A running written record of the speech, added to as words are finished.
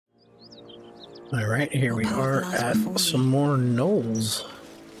Alright, here we are at some more Gnolls.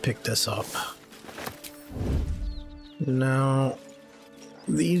 Pick this up. Now,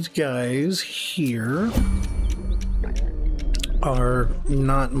 these guys here are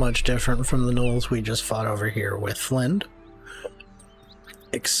not much different from the Gnolls we just fought over here with Flynn.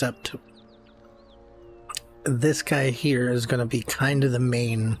 Except this guy here is going to be kind of the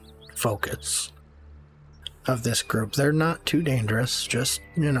main focus of this group. They're not too dangerous, just,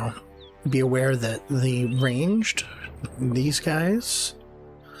 you know, be aware that the ranged, these guys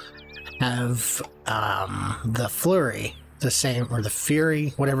have the flurry, the same, or the fury,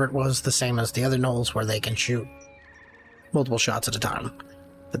 whatever it was, the same as the other Gnolls, where they can shoot multiple shots at a time.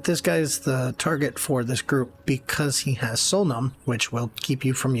 But this guy's the target for this group because he has Soul Numb, which will keep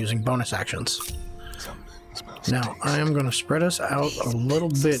you from using bonus actions. Now, I am going to spread us out a little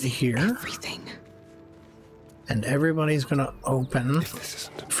bit here. And everybody's going to open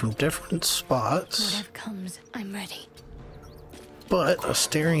from different spots. Whatever comes, I'm ready. But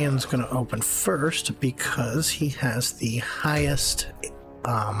Asterian's going to open first because he has the highest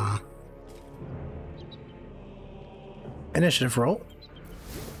initiative roll.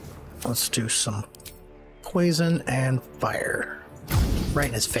 Let's do some poison and fire. Right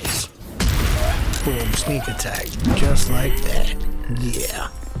in his face. Boom, sneak attack. Just like that. Yeah.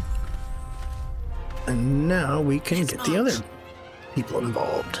 And now we can get the other people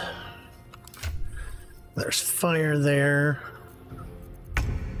involved. There's fire there.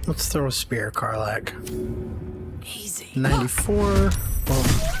 Let's throw a spear, Karlach. Easy. 94. Well,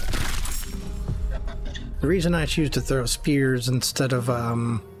 the reason I choose to throw spears instead of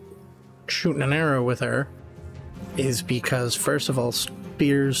shooting an arrow with her is because, first of all,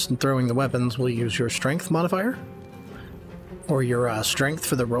 spears and throwing the weapons will use your strength modifier, or your strength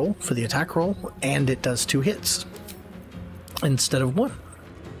for the roll, for the attack roll, and it does 2 hits instead of 1.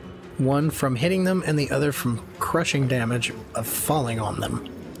 One from hitting them and the other from crushing damage of falling on them.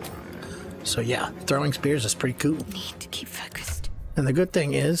 So yeah, throwing spears is pretty cool. Need to keep focused. And the good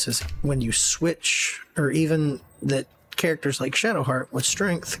thing is when you switch, or even that characters like Shadowheart with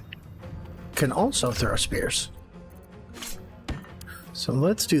strength can also throw spears. So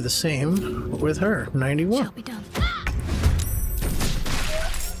let's do the same with her. 91. Shall be done.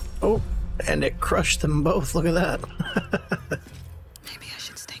 Oh, and it crushed them both. Look at that. Maybe I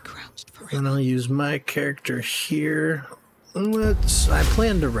should stay crouched for it. And I'll use my character here. I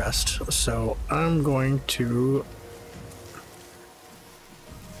plan to rest, so I'm going to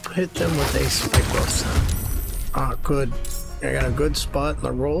hit them with a spike growth. Ah, good. I got a good spot in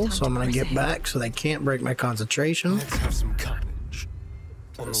the roll, so I'm going to get back so they can't break my concentration. Let's have some courage.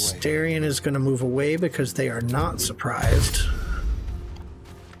 Asterian is going to move away because they are not surprised.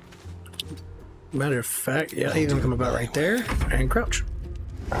 Matter of fact, yeah, he's going to come about right there and crouch.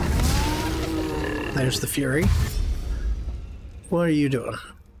 There's the Fury. What are you doing?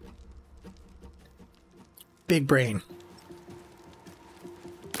 Big brain.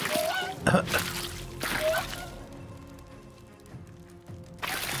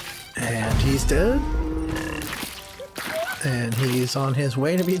 And he's dead. And he's on his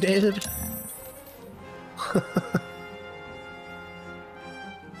way to be dead.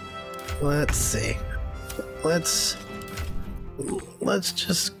 Let's see. Let's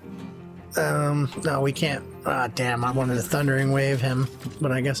just no, we can't. Ah, damn, I wanted to Thundering Wave him,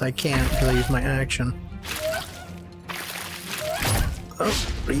 but I guess I can't because I used my action. Oh,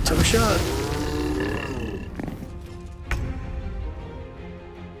 he took a shot.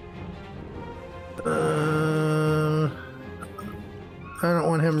 I don't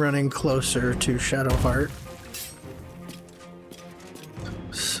want him running closer to Shadowheart.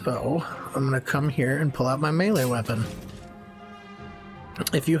 So, I'm gonna come here and pull out my melee weapon.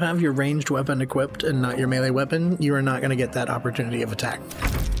 If you have your ranged weapon equipped and not your melee weapon, you are not going to get that opportunity of attack.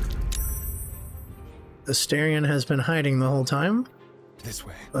 Asterian has been hiding the whole time. This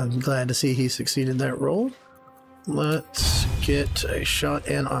way. I'm glad to see he succeeded that roll. Let's get a shot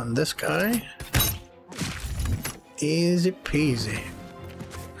in on this guy. Easy peasy.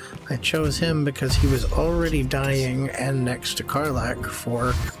 I chose him because he was already dying and next to Karlach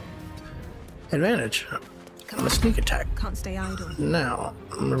for advantage. I'm a sneak attack. Can't stay idle. Now,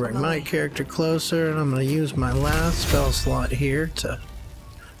 I'm gonna bring my character closer and I'm gonna use my last spell slot here to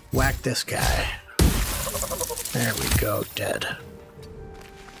whack this guy. There we go, dead.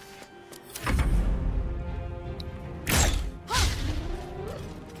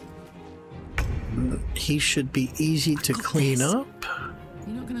 He should be easy to clean up.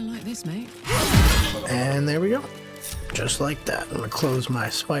 You're not gonna like this, mate. And there we go. Just like that. I'm gonna close my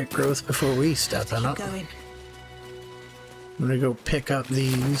spike growth before we step in up. I'm gonna go pick up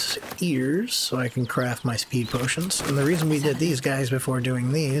these ears so I can craft my speed potions. And the reason we did these guys before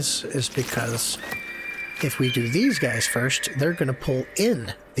doing these is because if we do these guys first, they're gonna pull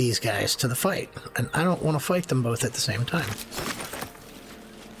in these guys to the fight. And I don't want to fight them both at the same time.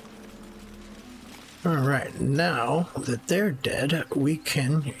 Alright, now that they're dead, we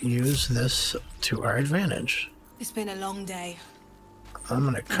can use this to our advantage. It's been a long day. I'm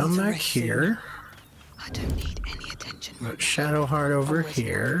gonna come back here. I don't need any attention. Put Shadowheart over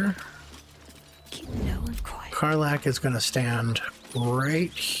here. Keep no one quiet. Karlach is gonna stand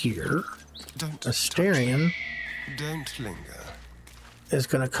right here. Don't Astarion Don't linger. is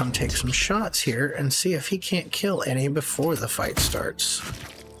gonna come take some shots here and see if he can't kill any before the fight starts.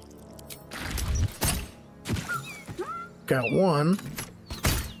 Got one.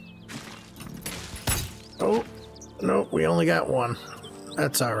 Oh, no, we only got one.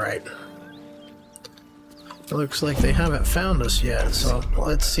 That's alright. It looks like they haven't found us yet, so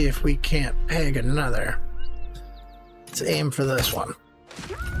let's see if we can't peg another. Let's aim for this one.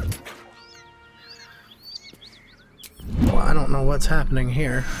 Well, I don't know what's happening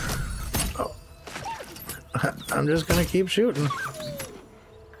here. Oh. I'm just gonna keep shooting.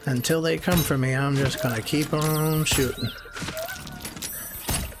 Until they come for me, I'm just gonna keep on shooting.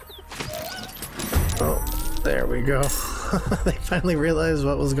 Oh, there we go. They finally realized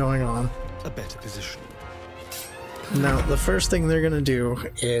what was going on. A better position. Now, the first thing they're gonna do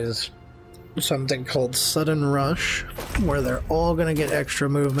is something called Sudden Rush, where they're all gonna get extra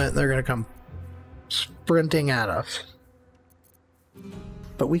movement and they're gonna come sprinting at us.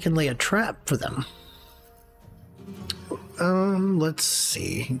 But we can lay a trap for them. Let's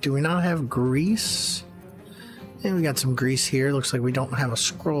see. Do we not have grease? Yeah, we got some grease here. Looks like we don't have a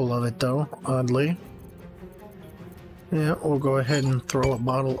scroll of it, though, oddly. Yeah, we'll go ahead and throw a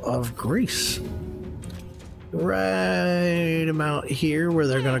bottle of grease. Right about here, where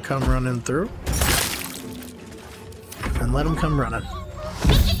they're going to come running through. And let them come running.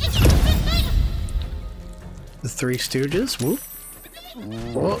 The Three Stooges. Whoop.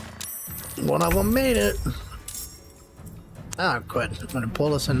 Whoa. One of them made it. Ah, good. I'm gonna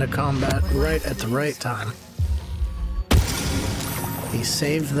pull us into combat right at the right time. He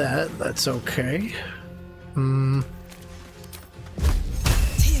saved that. That's okay.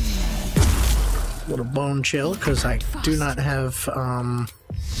 Little bone chill, because I do not have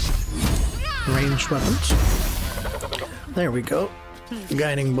ranged weapons. There we go.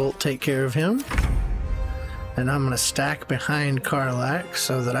 Guiding bolt, take care of him. And I'm gonna stack behind Karlach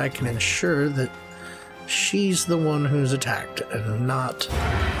so that I can ensure that she's the one who's attacked and not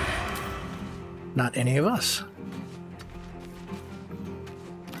any of us.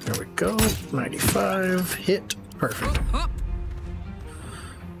 There we go. 95 hit. Perfect.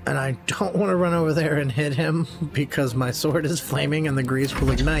 And I don't want to run over there and hit him because my sword is flaming and the grease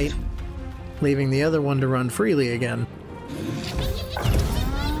will ignite, leaving the other one to run freely again.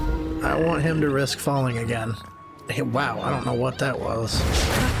 I want him to risk falling again. Hey, wow, I don't know what that was.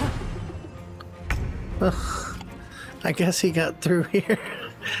 I guess he got through here.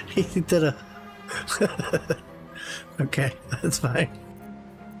 He did a... Okay, that's fine.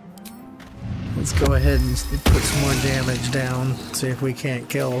 Let's go ahead and put some more damage down. See if we can't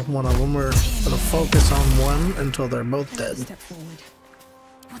kill one of them. We're gonna focus on one until they're both dead. Step forward.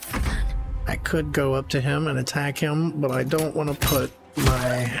 What's the plan? I could go up to him and attack him, but I don't want to put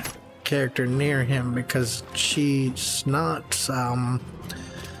my character near him because she's not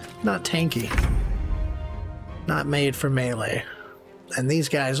tanky. Not made for melee. And these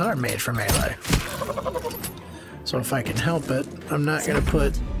guys are made for melee. So if I can help it, I'm not going to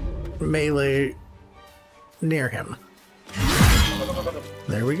put melee near him.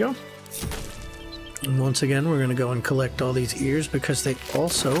 There we go. And once again, we're going to go and collect all these ears because they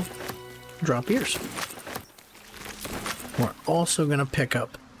also drop ears. We're also going to pick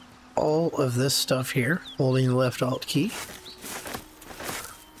up all of this stuff here, holding the left alt key.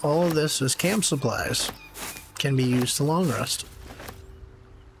 All of this is camp supplies. Can be used to long rest.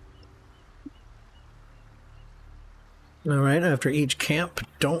 Alright, after each camp,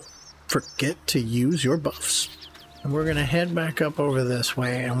 don't forget to use your buffs. And we're going to head back up over this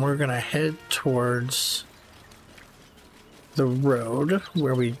way, and we're going to head towards the road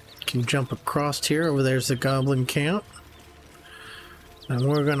where we can jump across here. Over there's the Goblin Camp. And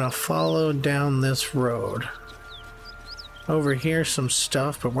we're going to follow down this road. Over here some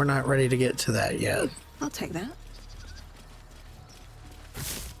stuff, but we're not ready to get to that yet. I'll take that.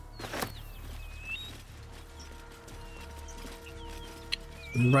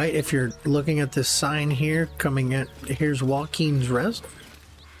 Right, if you're looking at this sign here, here's Wuakeen's Rest.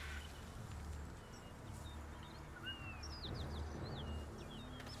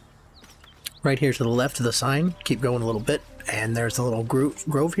 Right here to the left of the sign, keep going a little bit, and there's a little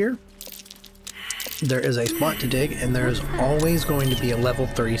grove here. There is a spot to dig, and there's always going to be a level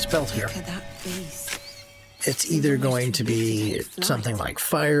 3 spell here. Look at that beast. It's either going to be something like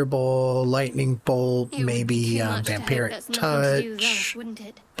Fireball, Lightning Bolt, maybe Vampiric Touch,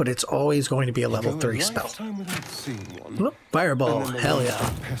 but it's always going to be a level 3 spell. Whoop, Fireball, hell yeah.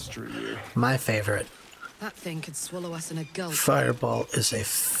 My favorite. That thing could swallow us in a gulp. Fireball is a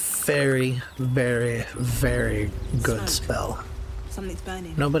very, very, very good spell. Something's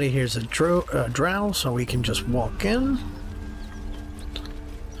burning. Nobody hears a drow, so we can just walk in.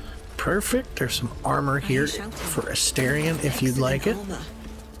 Perfect. There's some armor here for Astarion if you'd like it.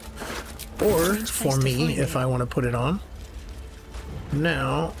 Or for me if I want to put it on.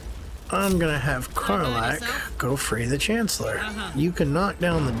 Now, I'm going to have Karlach go free the Chancellor. You can knock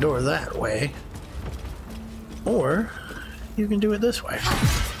down the door that way. Or you can do it this way.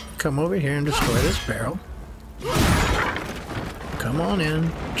 Come over here and destroy this barrel. Come on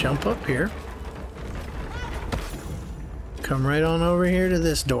in. Jump up here. Come right on over here to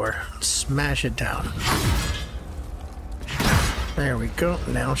this door. Smash it down. There we go.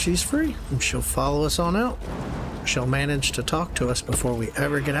 Now she's free. And she'll follow us on out. She'll manage to talk to us before we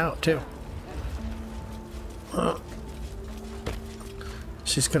ever get out, too.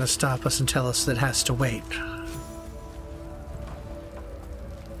 She's going to stop us and tell us that it has to wait.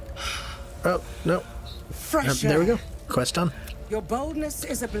 Oh, no. Fresh There we go. Quest done. Your boldness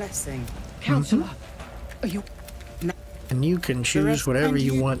is a blessing. Counselor, are you... And you can choose whatever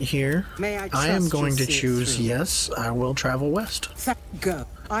you want here. May I am trust going you to see it choose through? yes, I will travel west. Go.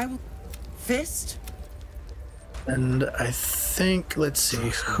 I will... Fist? And I think, let's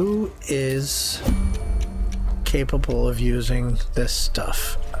see, who is capable of using this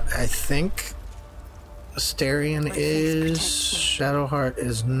stuff? I think Astarion is, Shadowheart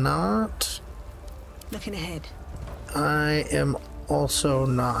is not. Looking ahead. I am also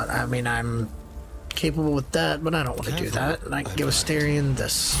not. I mean, I'm capable with that, but I don't want to do that. And I can give Astarion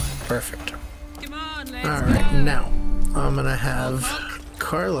this. Perfect. Alright, now I'm gonna have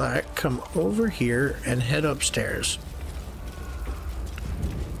Karlach come over here and head upstairs.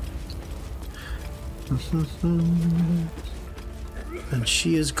 And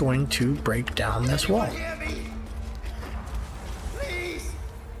she is going to break down this wall.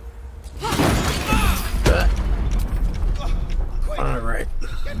 Alright.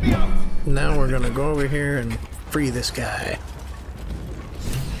 Now we're gonna go over here and free this guy.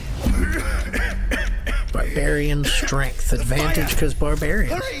 Barbarian strength. Advantage because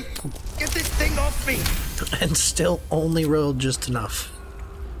barbarian. Hurry! Get this thing off me! And still only rolled just enough.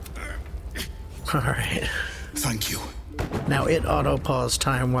 Alright. Thank you. Now it auto-paused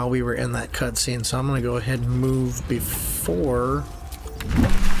time while we were in that cutscene, so I'm going to go ahead and move before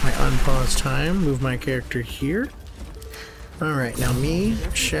my unpause time. Move my character here. Alright, now me,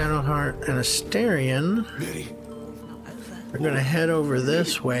 Shadowheart, and Astarion are going to head over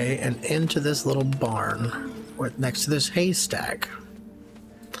this way and into this little barn next to this haystack.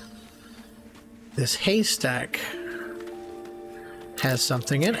 This haystack has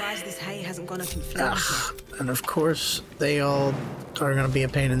something in it. This hay hasn't gone up in flames yet. And of course, they all are going to be a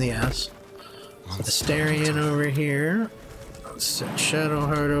pain in the ass. So Astarion over here. Let's set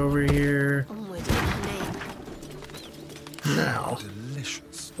Shadowheart over here. Now,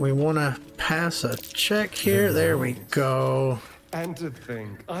 we want to pass a check here. There we go. And to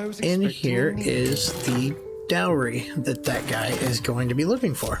think, I was In here expecting- is the dowry that guy is going to be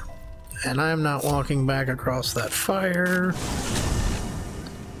looking for. And I'm not walking back across that fire.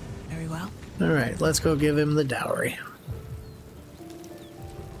 Very well. Alright, let's go give him the dowry.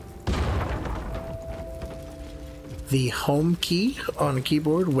 The home key on the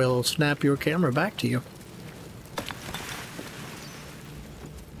keyboard will snap your camera back to you.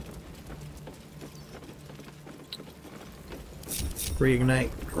 Reignite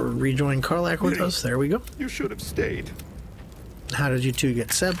or rejoin Karlach with us. There we go. You should have stayed. How did you two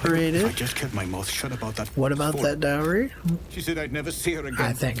get separated? I just kept my mouth shut about that. What about that dowry? She said I'd never see her again.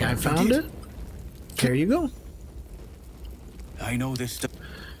 I think I found it. There you go. I know this stuff.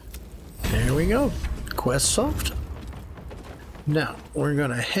 There we go. Quest solved. Now, we're going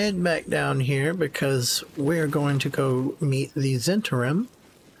to head back down here because we're going to go meet the Zhentarim.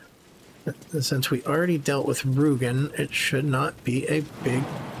 Since we already dealt with Rugen, it should not be a big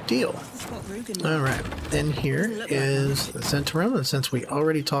deal. Alright, in here is the Zhentarim, and since we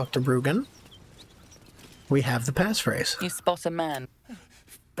already talked to Rugen, we have the passphrase. You spot a man.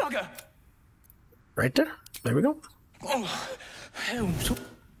 Bugger! Right there. There we go. Oh, hell.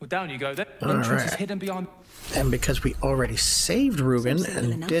 Well, down you go then. All Entrance is right. hidden behind. And because we already saved Rugen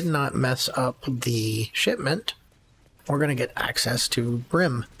and did not mess up the shipment, we're going to get access to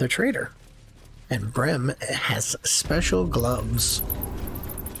Brim, the trader. And Brim has special gloves.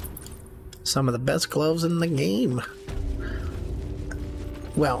 Some of the best gloves in the game.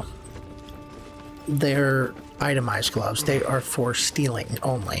 Well, they're itemized gloves. They are for stealing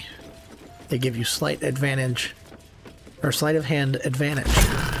only. They give you sleight advantage, or sleight of hand advantage.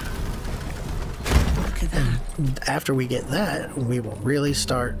 And after we get that, we will really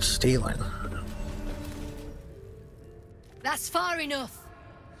start stealing. That's far enough.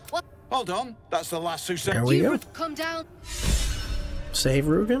 What? Hold on, that's the last who said. There we go. Come down. Save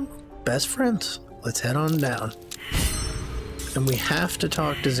Rugen, best friends. Let's head on down. And we have to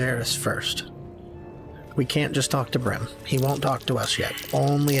talk to Xeris first. We can't just talk to Brim. He won't talk to us yet.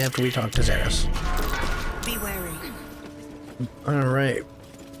 Only after we talk to Xeris. Be wary. Alright.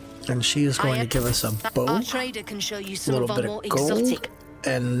 And she is going to give us a bow, Our trader can show you a some little of our bit more of gold, exotic.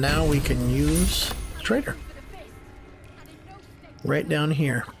 and now we can use the trader. Right down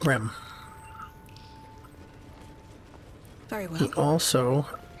here, Brim. Very well. He also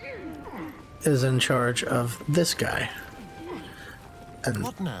is in charge of this guy. And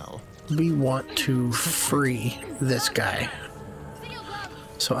What now? we want to free this guy.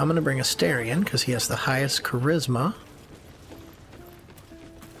 So I'm going to bring Astarion, because he has the highest charisma.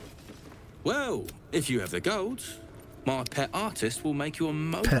 Well, if you have the gold, my pet artist will make you a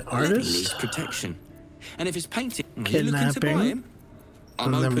most Pet artist? needs protection. And if it's painting, you're looking to buy Kidnapping. him,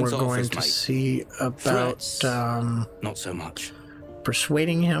 I'm And then open we're to going offers, to mate. see about Threats? Not so much.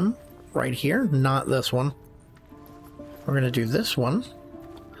 persuading him right here, not this one. We're going to do this one.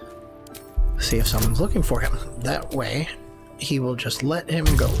 See if someone's looking for him. That way, he will just let him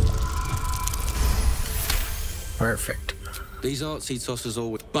go. Perfect. These artsy tossers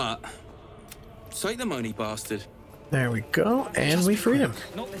always, but say the money, bastard. There we go, and we freed him.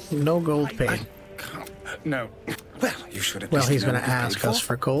 No gold paid. No. Well, you should have. Well, he's going to ask us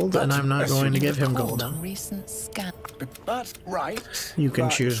for gold, and I'm not going to give him gold. Recent scan. That's right. You can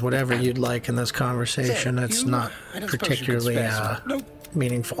but- choose whatever you'd like in this conversation. It's not I don't suppose you could particularly spare some. Nope.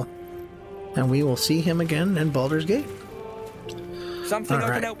 meaningful. And we will see him again in Baldur's Gate. Something I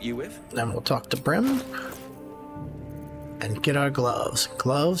Alright. can help you with? Then we'll talk to Brim and get our gloves.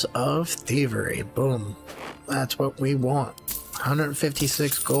 Gloves of Thievery. Boom. That's what we want.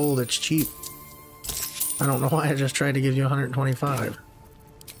 156 gold. It's cheap. I don't know why I just tried to give you 125.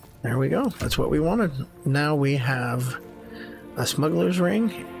 There we go. That's what we wanted. Now we have a smuggler's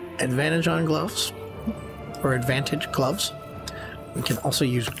ring, advantage on gloves, or advantage gloves. We can also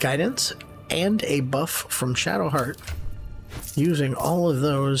use guidance and a buff from Shadowheart. Using all of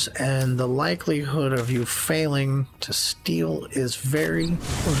those, and the likelihood of you failing to steal is very,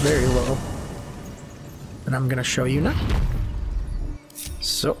 very low. And I'm going to show you now.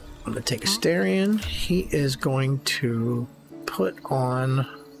 So, I'm going to take Astarion. He is going to put on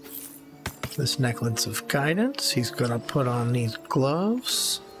this necklace of guidance. He's going to put on these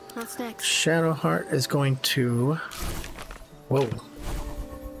gloves. What's next? Shadowheart is going to... Whoa.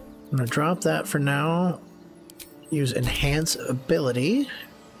 I'm going to drop that for now. Use Enhance Ability.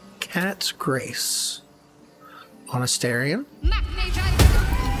 Cat's Grace. On Astarion.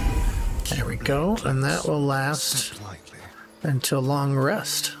 There we go. And that will last Lightly. until long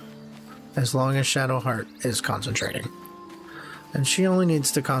rest. As long as Shadowheart is concentrating. And she only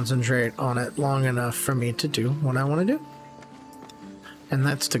needs to concentrate on it long enough for me to do what I want to do. And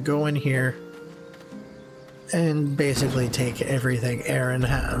that's to go in here and basically take everything Aaron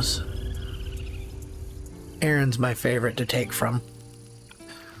has. Aaron's my favorite to take from.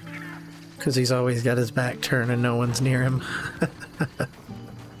 Because he's always got his back turned and no one's near him.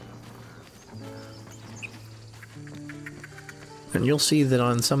 And you'll see that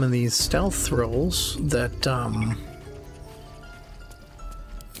on some of these stealth rolls that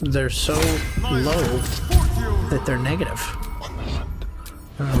they're so low that they're negative.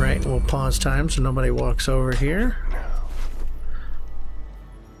 Alright, we'll pause time so nobody walks over here.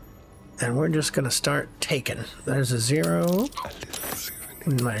 And we're just going to start taking. There's a 0.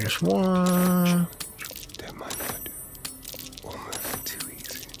 -1.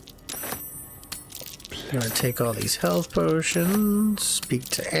 Gonna take all these health potions, speak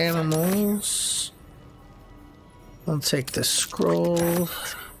to animals. I'll take this scroll.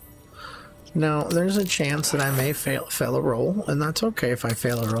 Now, there's a chance that I may fail a roll, and that's okay if I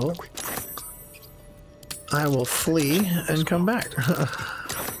fail a roll. I will flee and come back.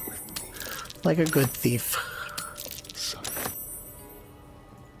 Like a good thief.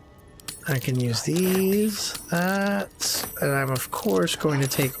 I can use these, that, And I'm of course going to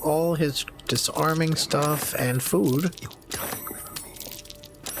take all his disarming stuff and food.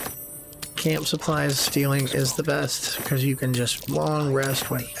 Camp supplies stealing is the best because you can just long rest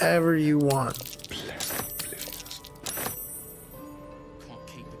whenever you want.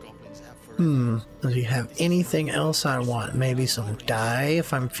 Does he have anything else I want? Maybe some dye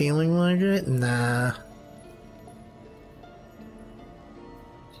if I'm feeling like it? Nah.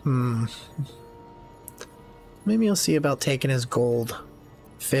 Maybe I'll see about taking his gold.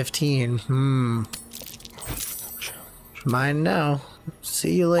 15. Mine now.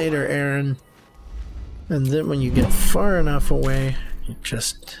 See you later, Aaron. And then when you get far enough away, you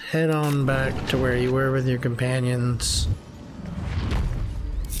just head on back to where you were with your companions.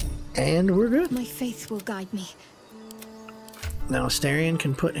 And we're good. My faith will guide me. Now Astarion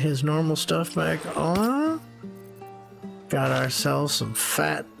can put his normal stuff back on. Got ourselves some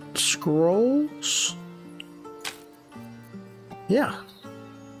fat scrolls. Yeah.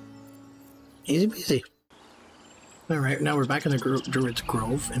 Easy peasy. Alright, now we're back in the Druid's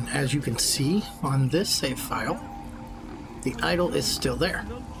Grove, and as you can see on this save file, the idol is still there.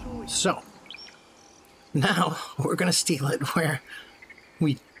 So, now we're gonna steal it where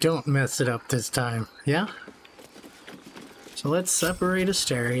we don't mess it up this time, yeah? So let's separate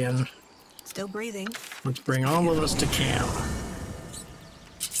Astarion. Still breathing. Let's bring all of us to camp.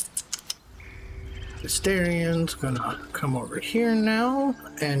 Astarion's gonna come over here now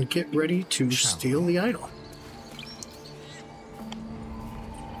and get ready to steal the idol.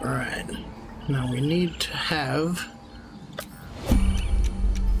 Alright, now we need to have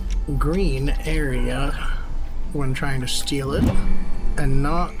green area when trying to steal it and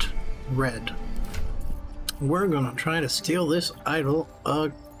not red. We're gonna try to steal this idol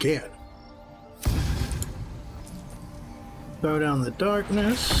again. Throw down the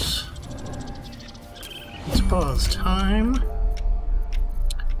darkness. Let's pause time.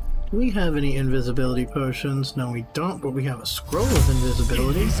 Do we have any invisibility potions? No, we don't, but we have a scroll of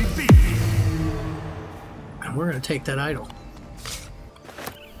invisibility. And we're gonna take that idol.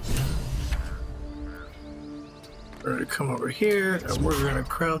 We're gonna come over here, and we're gonna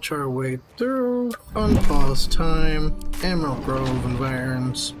crouch our way through, unpause time, Emerald Grove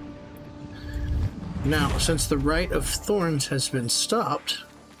environs. Now, since the Rite of Thorns has been stopped,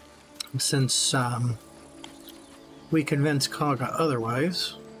 since we convinced Kaga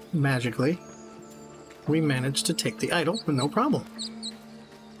otherwise, magically, we managed to take the idol with no problem.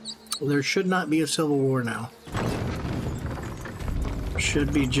 There should not be a civil war now.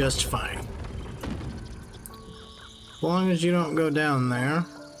 Should be just fine. As long as you don't go down there,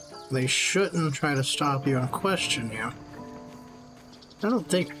 they shouldn't try to stop you and question you. I don't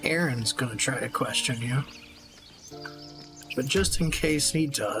think Aaron's gonna try to question you. But just in case he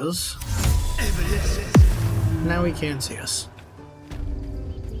does, now he can't see us.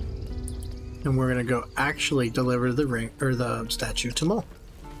 And we're gonna go actually deliver the ring or the statue to Mole.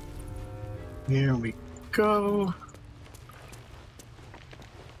 Here we go.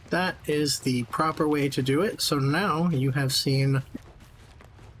 That is the proper way to do it. So now you have seen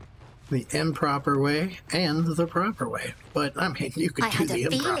the improper way and the proper way. But I mean, you could do the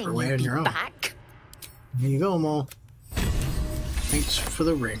improper way on your own. Back. Here you go, Mole. Thanks for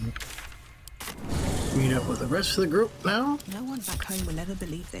the ring. Meet up with the rest of the group now. No one back home will ever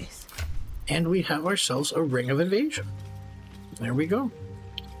believe this. And we have ourselves a ring of invasion. There we go.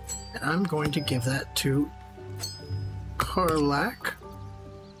 And I'm going to give that to Karlach.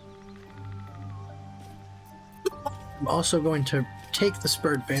 I'm also going to take the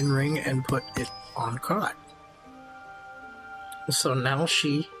Spurred Bane ring and put it on Karlach. So now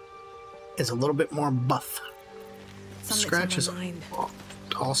she is a little bit more buff. Scratch is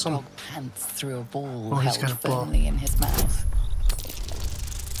awesome. Dog pants through a ball Oh, he's held got a ball. firmly in his mouth.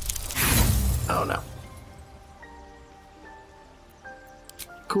 Oh no.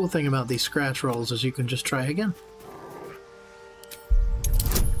 Cool thing about these scratch rolls is you can just try again.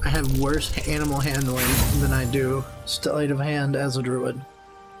 I have worse animal handling than I do sleight of hand as a druid.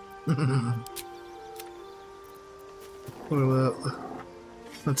 Well,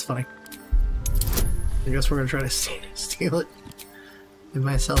 that's funny. I guess we're gonna try to steal it. Give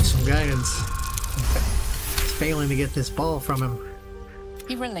myself some guidance. It's failing to get this ball from him.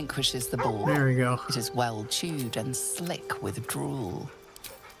 He relinquishes the ball. There we go. It is well chewed and slick with drool.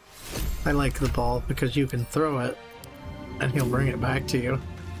 I like the ball because you can throw it and he'll bring it back to you.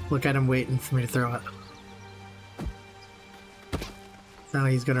 Look at him waiting for me to throw it. Now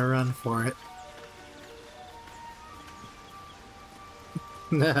he's gonna run for it.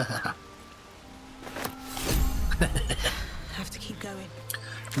 Have to keep going.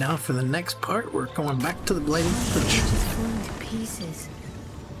 Now for the next part, we're going back to the Blighted Village. Just falling to pieces.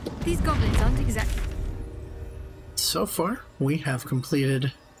 These goblins aren't exactly. So far, we have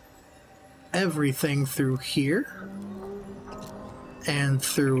completed everything through here and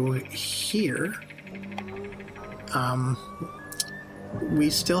through here. We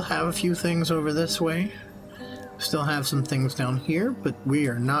still have a few things over this way. Still have some things down here, but we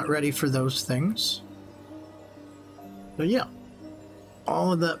are not ready for those things. So yeah,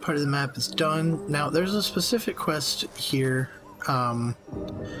 all of that part of the map is done. Now there's a specific quest here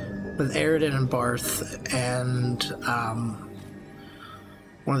with Aridin and Barth and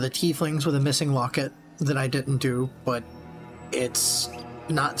one of the tieflings with a missing locket that I didn't do, but it's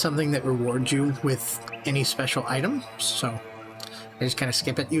not something that rewards you with any special item, so I just kind of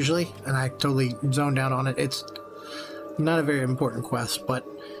skip it usually, and I totally zoned out on it. It's not a very important quest, but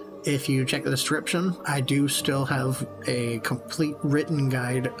if you check the description, I do still have a complete written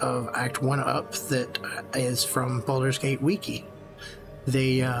guide of Act 1 up that is from Baldur's Gate Wiki.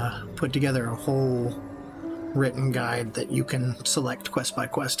 They put together a whole written guide that you can select quest by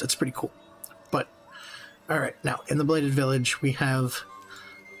quest. It's pretty cool. But, alright, now in the Blighted Village we have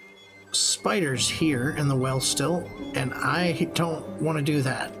spiders here in the well still, and I don't want to do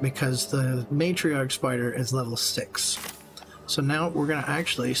that because the matriarch spider is level 6. So now we're going to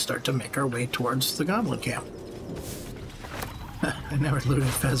actually start to make our way towards the Goblin Camp. I never looted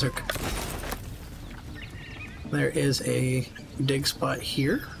Fezzik. There is a dig spot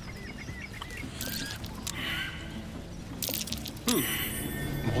here.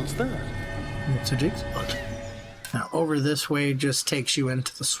 What's that? It's a dig spot. Now over this way just takes you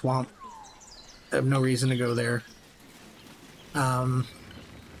into the swamp. I have no reason to go there.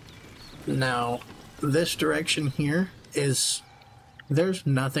 Now this direction here is, there's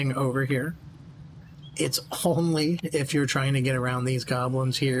nothing over here. It's only if you're trying to get around these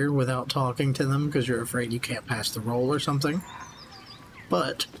goblins here without talking to them because you're afraid you can't pass the roll or something.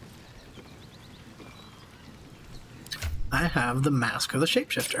 But I have the Mask of the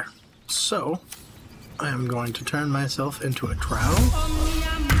Shapeshifter. So I am going to turn myself into a drow,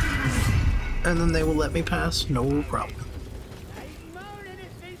 and then they will let me pass, no problem.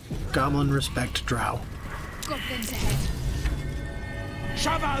 Goblin respect drow. Goblins ahead.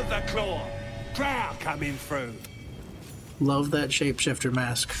 Shove out the claw! Drow coming through! Love that shapeshifter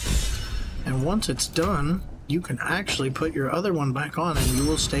mask. And once it's done, you can actually put your other one back on and you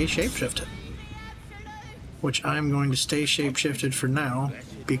will stay shapeshifted. Which I'm going to stay shapeshifted for now,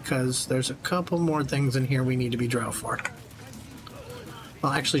 because there's a couple more things in here we need to be drow for.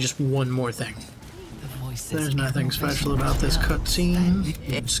 Well, actually just one more thing. There's nothing special about this cutscene. You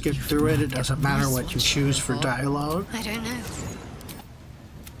can skip through it, it doesn't matter what you choose for dialogue. I don't know.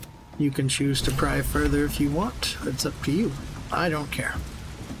 You can choose to pry further if you want. It's up to you. I don't care.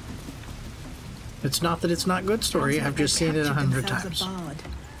 It's not that it's not good story, I've just seen it 100 times.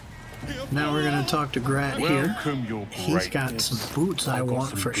 Now we're going to talk to Grat here. He's got some boots I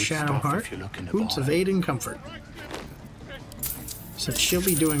want for Shadowheart. Boots of aid and comfort. Since she'll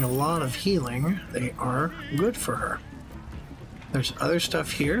be doing a lot of healing, they are good for her. There's other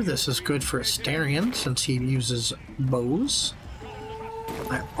stuff here. This is good for Astarion since he uses bows.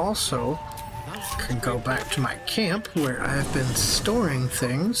 I also can go back to my camp where I've been storing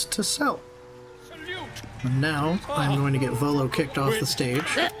things to sell. Now I'm going to get Volo kicked off the stage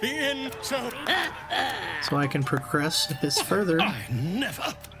so I can progress his further,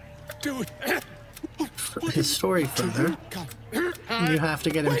 his story further. You have to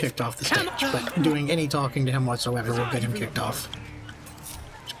get him kicked off the stage, but doing any talking to him whatsoever will get him kicked off.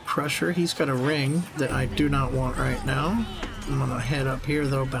 Crusher, he's got a ring that I do not want right now. I'm gonna head up here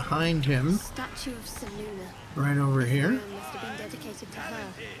though behind him. Statue of Seluna. Right over here. Must have been dedicated to her.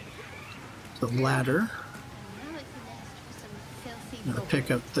 The ladder. Now it's the nest for some filthy I'm gonna goblin.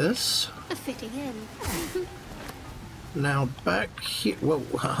 pick up this. A fitting in. Now back here, whoa,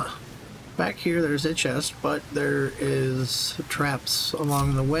 back here there's a chest, but there is traps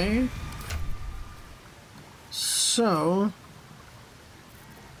along the way. So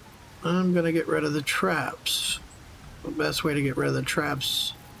I'm gonna get rid of the traps. The best way to get rid of the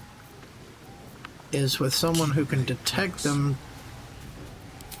traps is with someone who can detect them,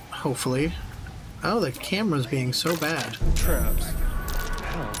 hopefully. Oh, the camera's being so bad. Traps.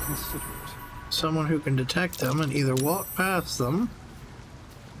 How considerate. Someone who can detect them and either walk past them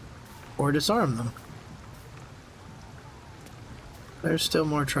or disarm them. There's still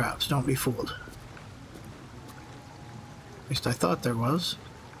more traps, don't be fooled. At least I thought there was.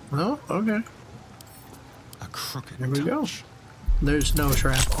 No? Okay. A crooked There we go. touch. There's no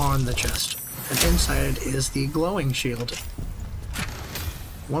trap on the chest. And inside is the glowing shield.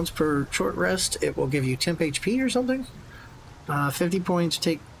 Once per short rest, it will give you temp HP or something. 50 points,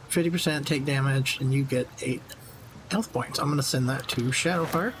 take 50%, take damage, and you get 8 health points. I'm going to send that to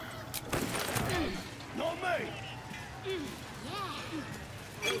Shadowheart. Not me.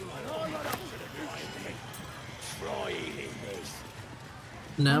 Try eating this.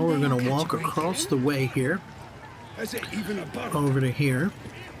 Now we're going to walk across the way here, Has it even a bug? over to here.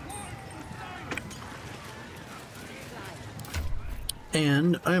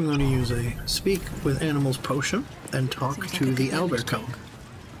 And I'm going to use a Speak with Animals potion and talk to the Owlbear Cub.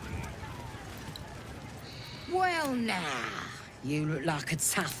 Well, now, you look like a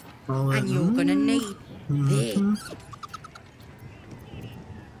tough, Well, and you're gonna need this.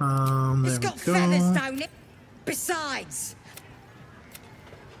 There It's got we feathers, go. don't it? Besides,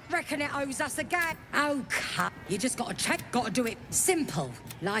 reckon it owes us a gag. Oh, cut. You just gotta check, gotta do it simple,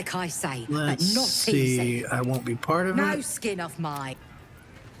 like I say, Let's but not see. easy. I won't be part of No it. skin off mine.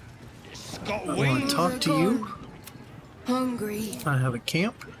 Got I want to talk to you. Hungry. I have a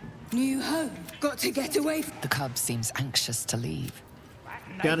camp. New home. Got to get away. The cub seems anxious to leave.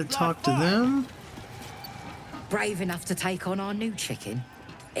 Gotta talk to them. Brave enough to take on our new chicken.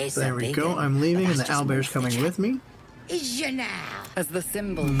 It's There a we big go. one, I'm leaving but and the that's just Owlbear's more coming with me. Is you now? As the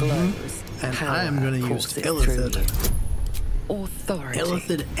symbol glows, And power I am going to use courses through Illithid. you. Authority.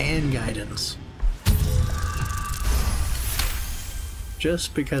 Illithid and Guidance.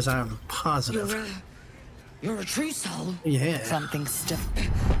 Just because I'm positive. You're a true soul. Yeah. Something still.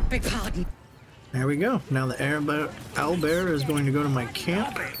 Beg pardon. There we go. Now the Owlbear is going to go to my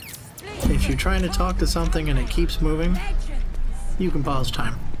camp. If you're trying to talk to something and it keeps moving, you can pause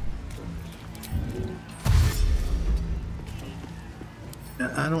time.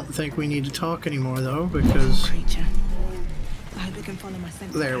 I don't think we need to talk anymore though, because Creature. I hope you can follow my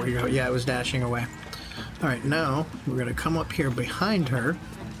scent. there we go. Yeah, it was dashing away. Alright, now we're going to come up here behind her.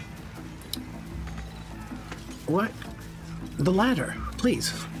 What? The ladder,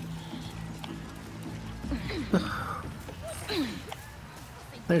 please.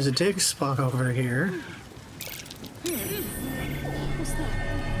 There's a dig spot over here.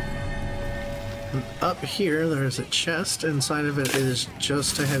 And up here, there's a chest. Inside of it is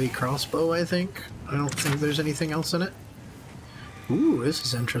just a heavy crossbow, I think. I don't think there's anything else in it. Ooh, this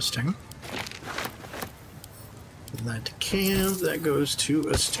is interesting. That to camp, that goes to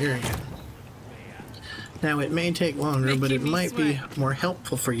Asterion. Now it may take longer, but it might be more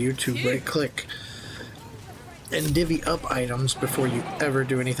helpful for you to right-click and divvy up items before you ever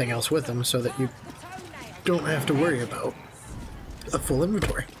do anything else with them, so that you don't have to worry about a full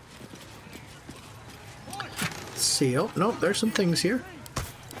inventory. Let's see, oh, nope, there's some things here.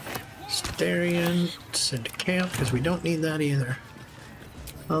 Asterion, send to camp, because we don't need that either.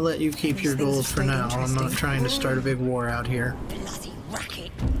 I'll let you keep your gold for now. I'm not trying to start a big war out here. Bloody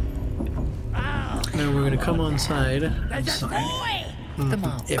racket. Now we're going to come on side and sign. The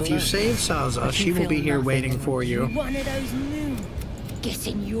mark If you glows. save Saza, she will be here waiting for you. One of those new.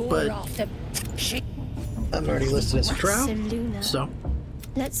 Guessing you're But- after shit. I've already listed as a drow, Luna. so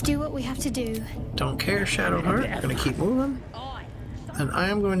Let's do what we have to do. don't care, Shadowheart. Gonna keep moving. And I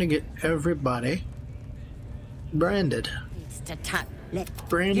am going to get everybody branded. To tap. You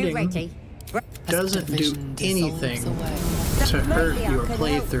Branding ready? doesn't do Division dissolves anything away. to hurt your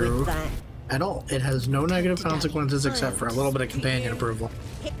playthrough at all. It has no negative consequences except for a little bit of companion approval.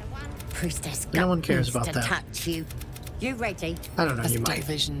 Priestess No one Gut cares needs about to that. touch you. You ready? I don't know, As you might.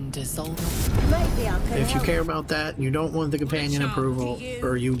 division dissolves. Maybe I can If you help. care about that, you don't want the companion approval,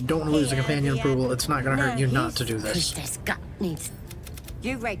 or you don't lose the companion approval, it's not going to hurt you not to do this. Priestess Gut needs.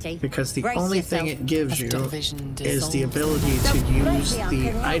 You ready? Because the Brace only thing yourself. it gives As you division is the dissolves ability to use Maybe I the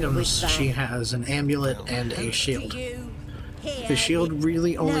can help items with that. she has, an amulet and a shield. You here. The shield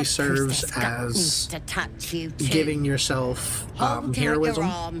really only Now, serves Priestess Gut needs as to touch you too. giving yourself Hold her at heroism.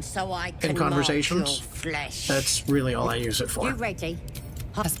 your arm so I can in mark conversations. your flesh. That's really all I use it for. You ready?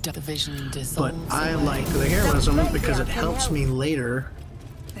 As division But dissolves I away. like the heroism because it helps me later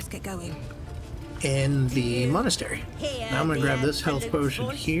Let's get going. in the monastery. Now I'm going to grab this health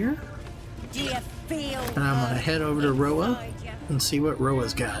potion here, Do you feel? and I'm going to head over to Roa and see what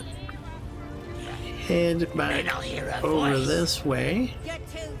Roa's got. Head back over this way.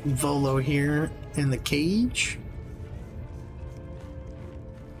 Volo here in the cage.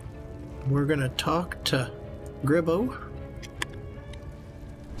 We're going to talk to Gribbo.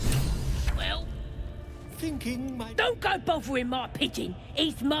 Thinking my... Don't go bothering my pigeon.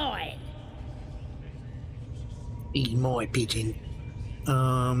 He's mine. Eat my pigeon.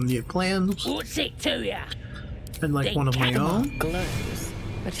 You have plans? What's it to ya? I'd like one of my own. Glows.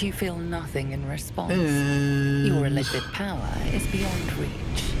 but you feel nothing in response. And Your liquid power is beyond reach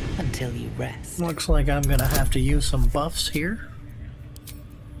until you rest. looks like I'm gonna have to use some buffs here.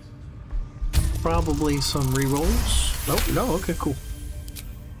 Probably some rerolls. Oh, no, okay, cool.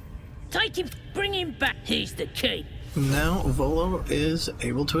 Take him, bring him back. Here's the key. Now Volo is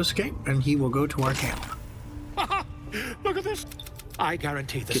able to escape, and he will go to our camp. Look at this. I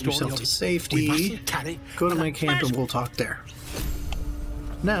guarantee the Get story yourself of to it. We safety. mustn't carry. Go to my camp and we'll talk there.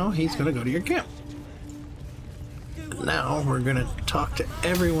 Now he's gonna go to your camp. Now we're gonna talk to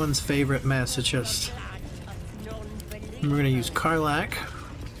everyone's favorite masochist. We're gonna use Karlach.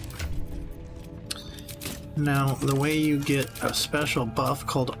 Now, the way you get a special buff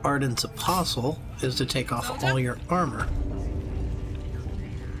called Ardent's Apostle is to take off all your armor.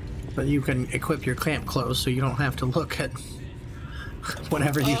 But you can equip your camp clothes so you don't have to look at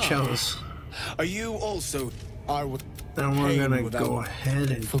whatever you chose. Are you also? I would. Then we're gonna go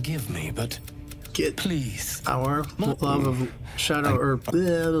ahead and Forgive me, but get please. our Love of Shadow or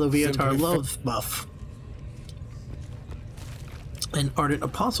Loviatar love buff. An Ardent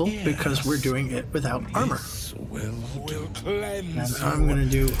Apostle because we're doing it without armor. Will And cleanse. I'm gonna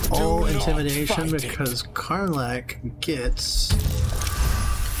do all not intimidation fight it. because Karlach gets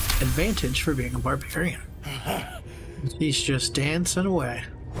advantage for being a barbarian. He's just dancing away.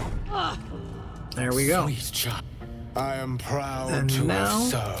 There we go. Sweet child. I am proud And to now have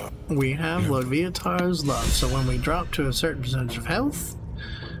served. we have Loviatar's love. So when we drop to a certain percentage of health,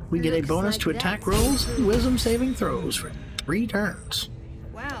 we get a bonus to attack rolls and wisdom saving throws for 3 turns.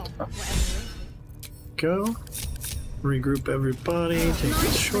 Wow. Go. Regroup everybody, take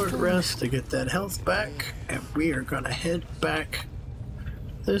a short rest to get that health back, and we are gonna head back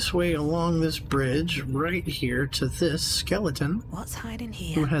this way along this bridge right here to this skeleton What's hiding who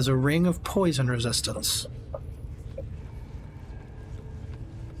here? has a ring of poison resistance.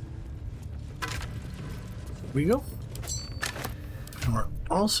 Here we go. And we're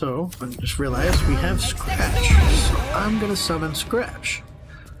also, I just realized we have Scratch, so I'm gonna summon Scratch.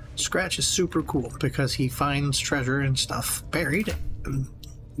 Scratch is super cool because he finds treasure and stuff buried and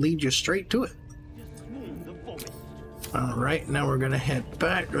leads you straight to it. Alright, now we're gonna head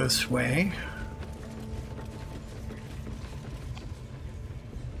back this way.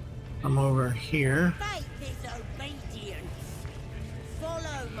 I'm over here. Fight disobedience.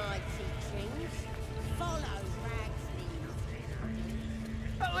 Follow my teachings. Follow Ragsleeve.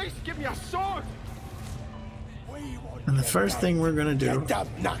 At least give me a sword. And the first thing we're gonna do Dumb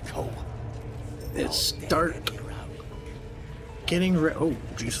knuckle. is start getting ready. Oh,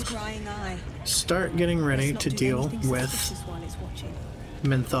 Jesus. Crying eye. Start getting ready to deal with while it's watching.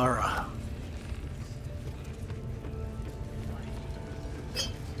 Minthara.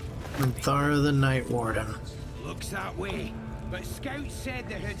 Minthara the Night Warden. Looks that way. But scouts said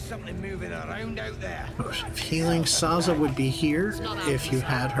they heard something moving around out there. Healing Saza would be here if you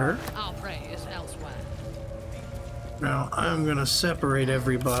had her. Our prey is elsewhere. Now I'm gonna separate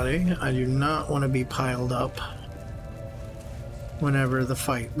everybody. I do not want to be piled up whenever the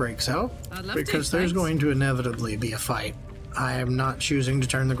fight breaks out, because there's going to inevitably be a fight. I am not choosing to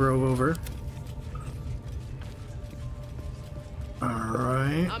turn the grove over.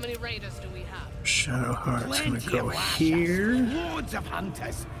 Alright. How many raiders do we have? Shadowheart's gonna Plenty go of lashes, here. loads of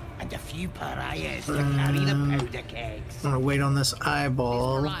hunters, and a few pariahs to carry the powder kegs. I'm gonna wait on this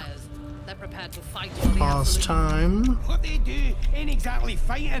eyeball. Pariahs. They're prepared to fight for the Pause absolute. time. What they do ain't exactly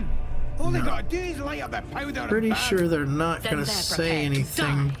fighting. All they No. gotta do is light up the powder. Pretty and burn. sure they're not Then gonna they're say prepared to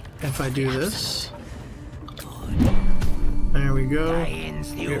anything die. if I do this. There we go.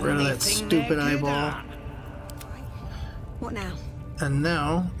 Dying's the Get rid of only that thing stupid they're good eyeball. at. What now? And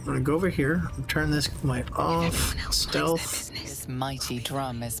now, I'm gonna go over here and turn this light off. Stealth. This mighty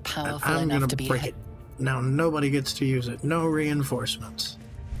drum is And powerful I'm enough gonna to be break it. Now nobody gets to use it. No reinforcements.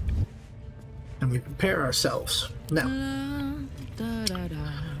 And we prepare ourselves. Now,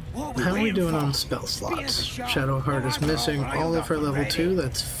 What how are we waiting doing for? on spell slots? Shadowheart is missing all of her level 2.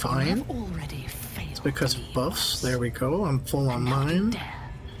 That's fine. already failed. It's because of buffs. There we go. I'm full on mine.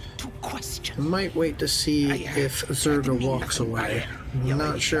 To question. I might wait to see if Zerga walks away. I'm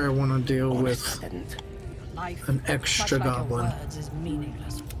not sure I want to deal with Life, an extra much like your goblin. words, is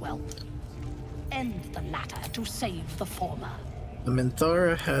meaningless wealth. End the latter to save the former. The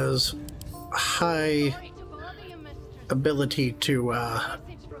Minthara has high ability to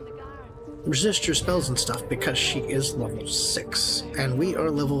resist your spells and stuff because she is level 6 and we are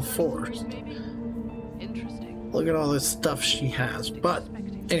level 4. Look at all this stuff she has. But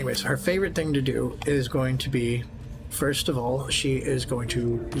anyways, her favorite thing to do is going to be, first of all, she is going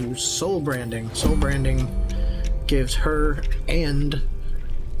to use soul branding. Soul branding gives her and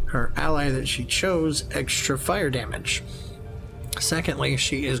her ally that she chose extra fire damage. Secondly,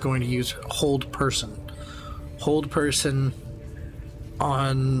 she is going to use Hold Person. Hold Person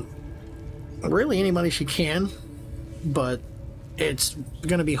on really anybody she can, but it's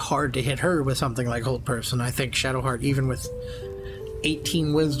going to be hard to hit her with something like Hold Person. I think Shadowheart, even with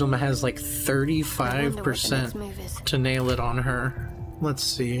 18 Wisdom, has like 35% to nail it on her. Let's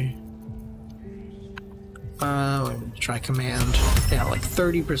see. Try Command. Yeah, like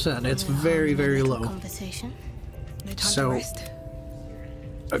 30%. It's very, very low. So,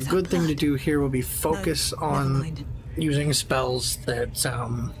 a good thing to do here will be focus on using spells that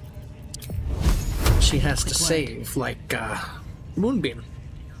she has to save, like Moonbeam.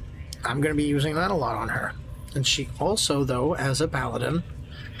 I'm going to be using that a lot on her. And she also, though, as a paladin,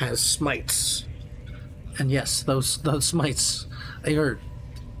 has smites. And yes, those smites, they hurt.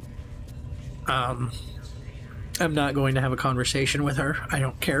 I'm not going to have a conversation with her. I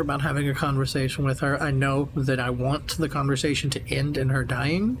don't care about having a conversation with her. I know that I want the conversation to end in her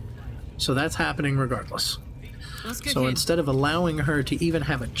dying, so that's happening regardless. So instead of allowing her to even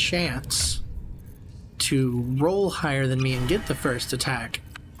have a chance to roll higher than me and get the first attack,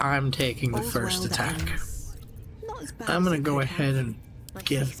 I'm taking the first attack. I'm going to go ahead and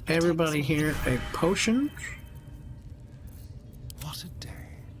give everybody here a potion. What a day.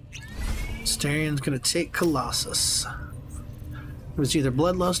 Astarion's going to take Colossus. It was either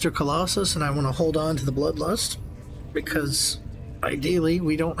Bloodlust or Colossus, and I want to hold on to the Bloodlust because ideally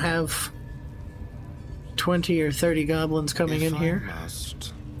we don't have 20 or 30 goblins coming in here.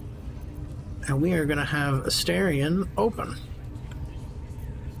 And we are going to have Astarion open.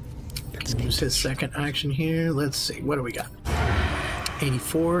 Use his second action here. Let's see, what do we got?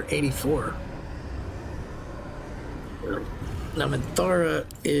 84, 84. Now Minthara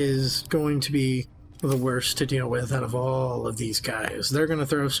is going to be the worst to deal with out of all of these guys. They're going to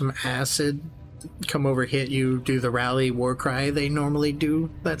throw some acid, come over, hit you, do the rally war cry. They normally do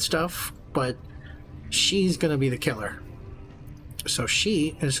that stuff, but she's going to be the killer. So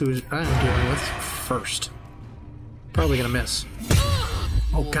she is who I'm dealing with first. Probably going to miss.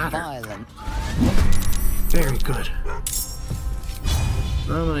 Oh, got her. Very good. I'm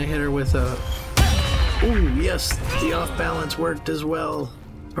going to hit her with a... Ooh, yes, the off balance worked as well.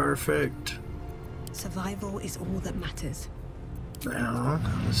 Perfect. Survival is all that matters. Now,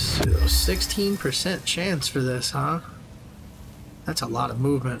 16% chance for this, huh? That's a lot of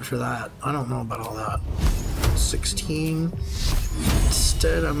movement for that. I don't know about all that. 16.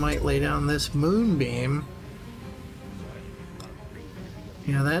 Instead, I might lay down this Moonbeam.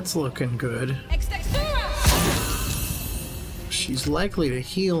 Yeah, that's looking good. She's likely to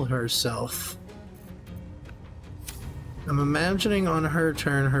heal herself. I'm imagining on her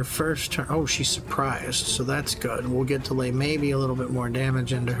turn, her first turn... Oh, she's surprised, so that's good. We'll get to lay maybe a little bit more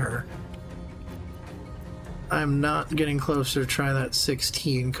damage into her. I'm not getting closer to try that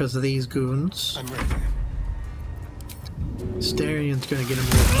 16 because of these goons. I'm ready. Astarion's gonna get him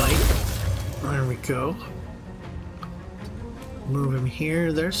with a bite. There we go. Move him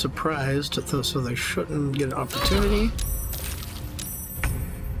here. They're surprised, so they shouldn't get an opportunity.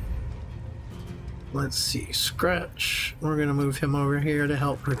 Let's see, Scratch. We're gonna move him over here to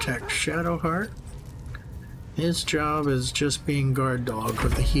help protect Shadowheart. His job is just being guard dog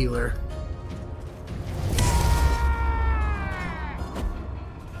with the healer.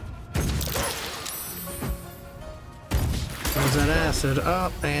 There's that acid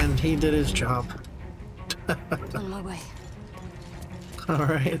up, and he did his job. On my way.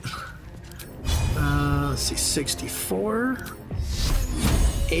 Alright. Let's see, 64.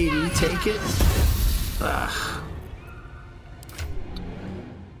 80, take it.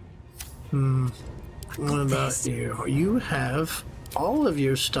 What about you? You have all of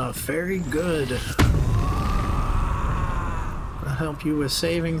your stuff. Very good. I'll help you with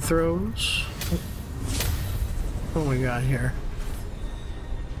saving throws. What do we got here?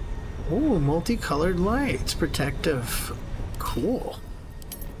 Ooh, multicolored lights. Protective. Cool.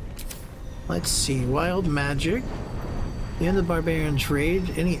 Let's see. Wild magic. The end of the barbarian's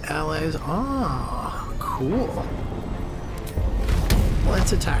raid. Any allies? Ah, cool.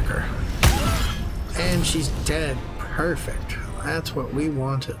 Let's attack her. And she's dead. Perfect. That's what we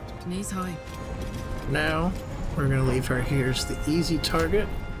wanted. Knees high. Now, we're going to leave her here as the easy target.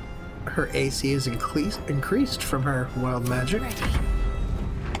 Her AC is increased from her wild magic. And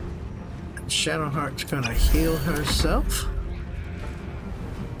Shadowheart's going to heal herself.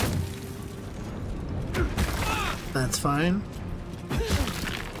 That's fine.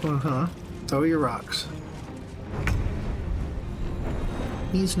 Throw your rocks.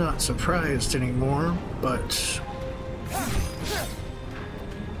 He's not surprised anymore, but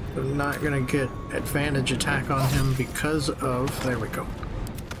I'm not gonna get advantage attack on him because of... There we go.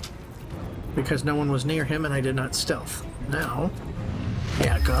 Because no one was near him and I did not stealth. Now...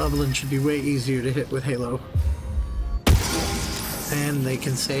 Yeah, Goblin should be way easier to hit with Halo. And they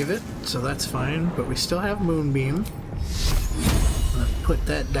can save it, so that's fine. But we still have Moonbeam. Put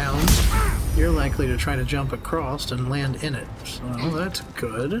that down. You're likely to try to jump across and land in it. So that's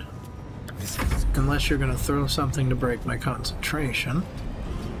good. Unless you're going to throw something to break my concentration.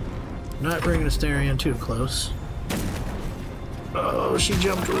 Not bringing Asterion too close. Oh, she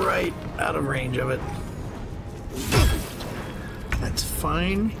jumped right out of range of it. That's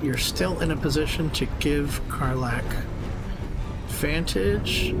fine. You're still in a position to give Karlach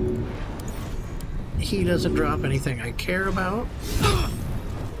advantage. He doesn't drop anything I care about.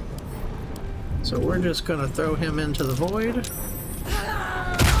 So we're just going to throw him into the void.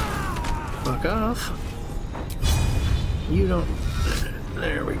 Fuck off. You don't...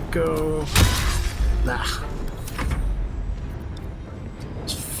 There we go. Nah.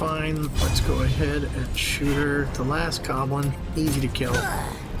 It's fine. Let's go ahead and shoot her. The last goblin. Easy to kill.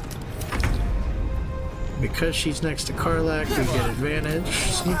 Because she's next to Karlach, we get advantage.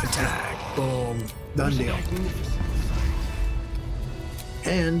 Sneak attack. Boom. Done deal.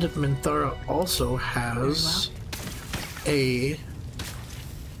 And Minthara also has a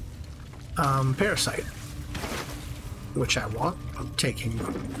parasite, which I want. I'm taking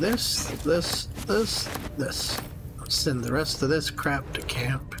this. I'll send the rest of this crap to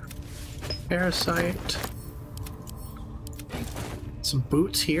camp. Parasite. Some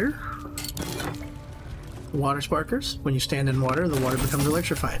boots here. Water sparkers. When you stand in water, the water becomes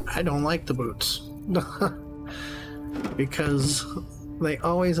electrified. I don't like the boots. Because they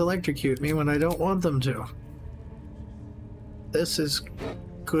always electrocute me when I don't want them to. This is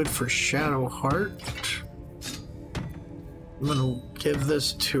good for Shadow Heart. I'm gonna give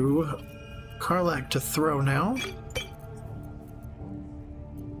this to Karlach to throw now.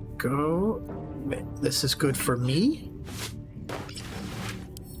 Go. This is good for me.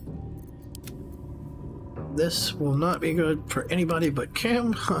 This will not be good for anybody but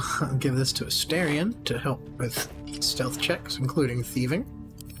Cam. I'll give this to Asterion to help with stealth checks, including thieving.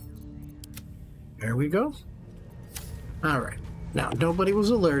 There we go. Alright. Now, nobody was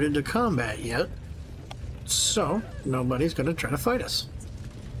alerted to combat yet, so nobody's going to try to fight us.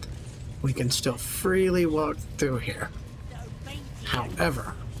 We can still freely walk through here.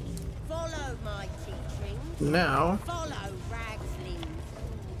 However, now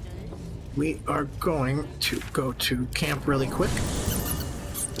we are going to go to camp really quick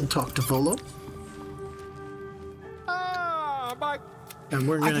and talk to Volo. And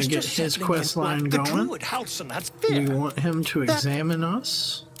we're going to get his quest line going. We want him to examine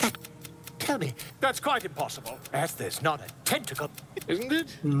us. Tell me, that's quite impossible. As there's not a tentacle, isn't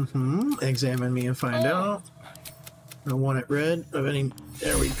it? Mm-hmm. Examine me and find out. I want it red of any...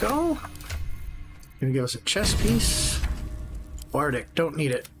 There we go. Gonna give us a chest piece. Bardic, don't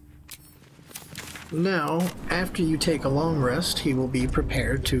need it. Now, after you take a long rest, he will be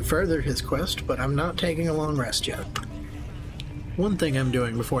prepared to further his quest, but I'm not taking a long rest yet. One thing I'm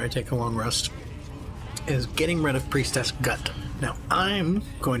doing before I take a long rest is getting rid of Priestess Gut. Now, I'm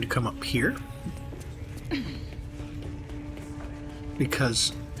going to come up here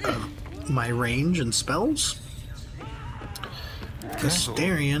because of my range and spells.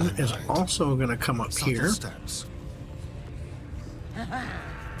 Asterion is also going to come up here.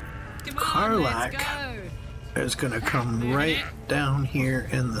 Karlach is going to come right down here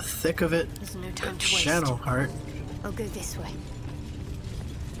in the thick of it. Shadowheart. I'll go this way.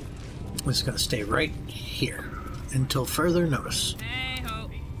 It's going to stay right here until further notice.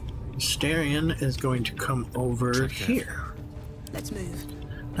 Asterion is going to come over here. Let's move.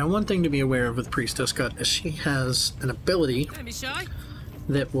 Now, one thing to be aware of with Priestess Gut is she has an ability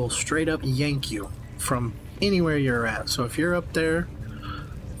that will straight up yank you from anywhere you're at. So if you're up there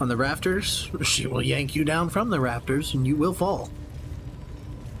on the rafters, she will yank you down from the rafters and you will fall.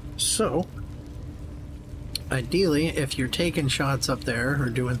 So, ideally, if you're taking shots up there or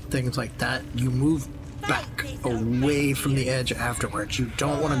doing things like that, you move back away from the edge afterwards. You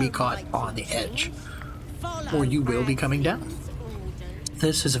don't want to be caught on the edge, or you will be coming down.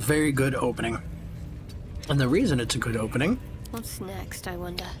 This is a very good opening. And the reason it's a good opening... What's next, I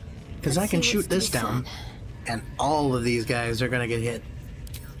wonder? Because I can shoot this down, and all of these guys are going to get hit.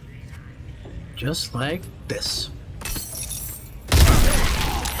 Just like this.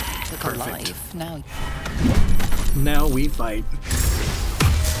 Perfect. Now we fight.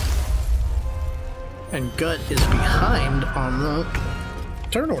 And Gut is behind on the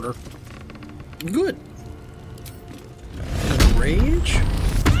turn order. Good. And Rage.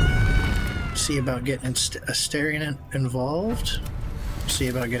 See about getting Asterion involved. See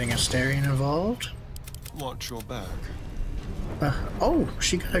about getting Asterion involved. Watch your back. Oh,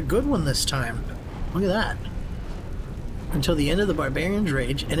 she got a good one this time. Look at that. Until the end of the Barbarian's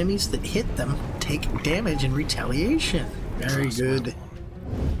Rage, enemies that hit them take damage in retaliation. Very good.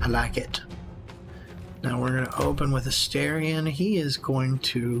 I like it. Now we're going to open with Asterion. He is going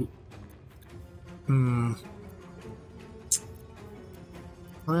to...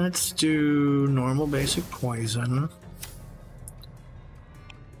 Let's do normal basic poison.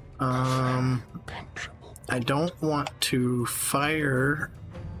 I don't want to fire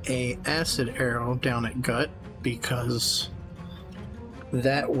a acid arrow down at Gut because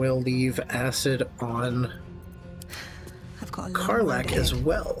that will leave acid on Karlach as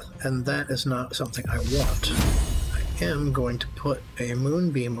well, and that is not something I want. I am going to put a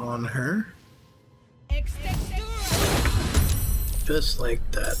moonbeam on her. Just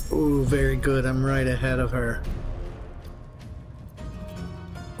like that. Ooh, very good. I'm right ahead of her.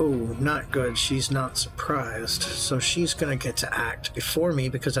 Oh, not good. She's not surprised. So she's gonna get to act before me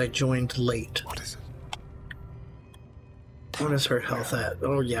because I joined late. What is it? What is her health at?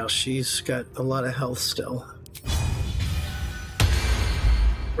 Oh yeah, she's got a lot of health still.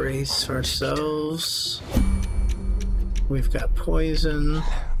 Brace ourselves. We've got poison.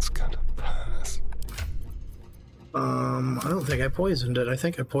 It's gonna pass. I don't think I poisoned it. I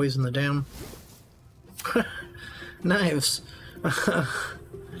think I poisoned the damn knives.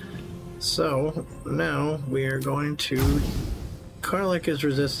 So now we are going to... Karlach is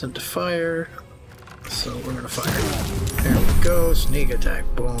resistant to fire, so we're gonna fire. There we go, sneak attack,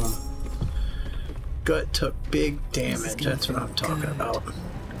 boom. Gut took big damage, that's what I'm talking about.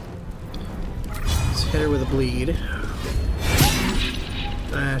 Let's hit her with a bleed.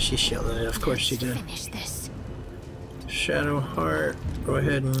 Ah, she shielded it, of course she did. Shadow Heart, go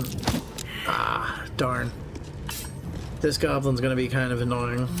ahead and... Ah, darn. This goblin's gonna be kind of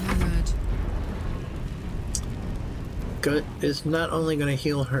annoying. Gut is not only gonna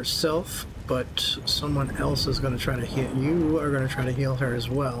heal herself, but someone else is gonna try to heal. You are gonna try to heal her as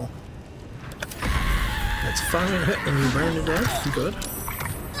well. That's fine, and you burn to death. Good.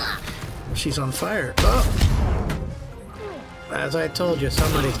 She's on fire. Oh! As I told you,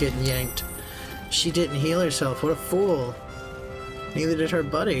 somebody's getting yanked. She didn't heal herself. What a fool. Neither did her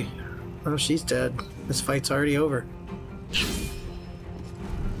buddy. Oh, she's dead. This fight's already over.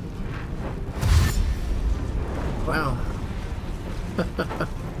 Wow.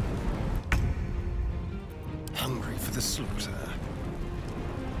 Hungry for the slaughter.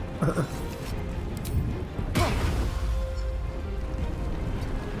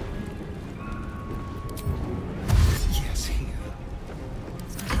 Yes, here.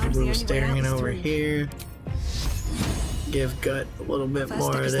 Move staring over here. Give Gut a little bit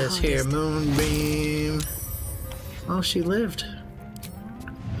more of this here moonbeam. Oh, she lived.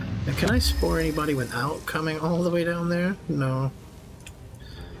 And can I spore anybody without coming all the way down there? No.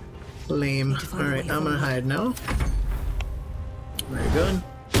 Lame. Alright, I'm gonna hide now. Very good.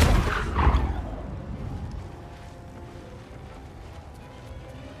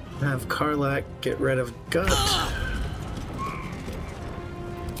 Have Karlach get rid of Gut.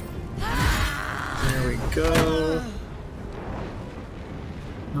 There we go.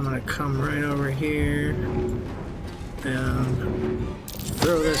 I'm gonna come right over here and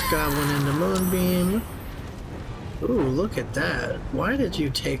throw this goblin into Moonbeam. Ooh, look at that. Why did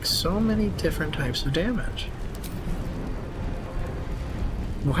you take so many different types of damage?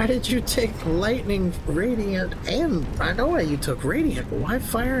 Why did you take lightning, radiant, and... I know why you took radiant, but why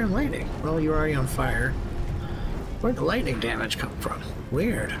fire and lightning? Well, you're already on fire. Where'd the lightning damage come from?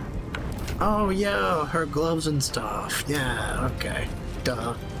 Weird. Oh, yeah, her gloves and stuff. Yeah, okay.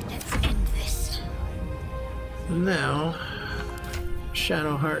 Duh. Let's end this. Now,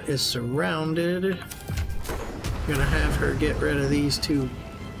 Shadowheart is surrounded. Gonna have her get rid of these 3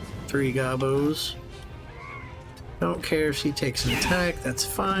 gobos. Don't care if she takes an attack, that's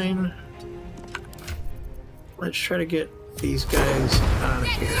fine. Let's try to get these guys out of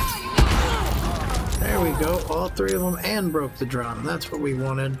here. There we go, all 3 of them, and broke the drum. That's what we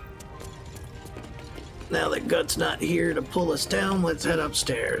wanted. Now that Gut's not here to pull us down, let's head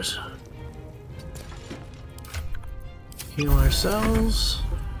upstairs. Heal ourselves.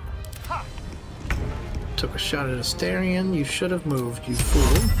 Took a shot at Asterion. You should have moved, you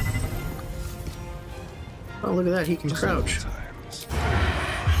fool. Oh, look at that, he can crouch.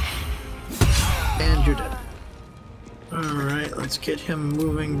 And you're dead. Alright, let's get him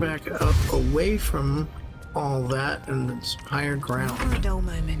moving back up away from all that and it's higher ground. For a dull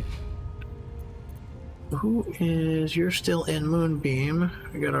moment. who is... You're still in Moonbeam.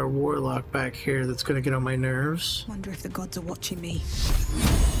 We got our Warlock back here that's gonna get on my nerves. Wonder if the gods are watching me.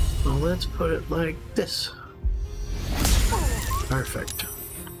 Well, let's put it like this. Perfect.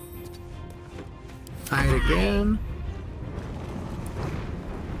 Hide again.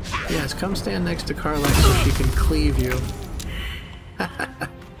 Yes, come stand next to Carla so she can cleave you.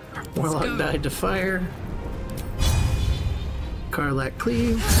 Warlock died to fire. Karlak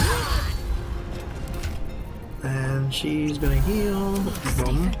cleave. And she's gonna heal.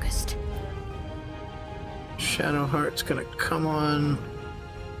 Boom. Shadowheart's gonna come on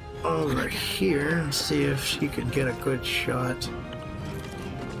over here and see if she can get a good shot.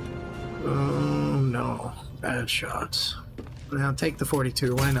 Oh no, bad shots. Now take the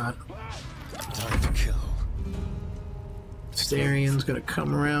 42, why not? Time to kill. Astarion's gonna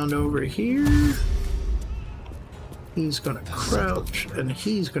come around over here. He's gonna crouch and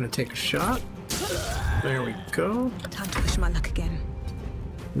he's gonna take a shot. There we go. Time to push my luck again.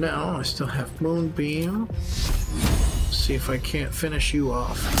 Now I still have Moonbeam. See if I can't finish you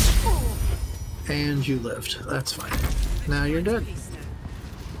off. And you lived. That's fine. Now you're dead.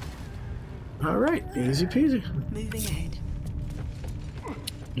 Alright, easy peasy. Moving ahead.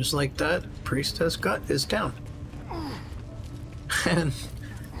 Just like that, Priestess Gut is down. And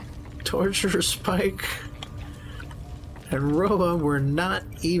Torture Spike and Roa were not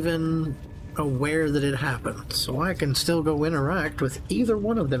even aware that it happened, so I can still go interact with either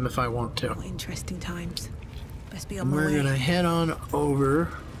one of them if I want to. What interesting times. Best be on my way. We're gonna head on over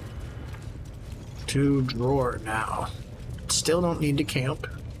to Drawer now. Still don't need to camp.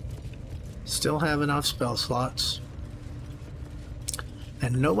 Still have enough spell slots.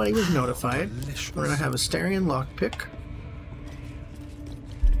 And nobody was notified. We're gonna have a Astarion lockpick.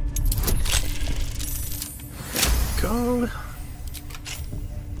 Go.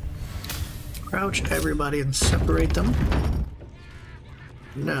 Crouch everybody and separate them.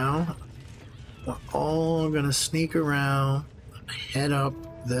 Now, we're all gonna sneak around and head up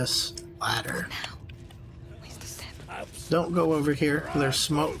this ladder. Don't go over here. There's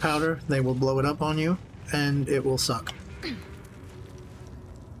smoke powder. They will blow it up on you, and it will suck.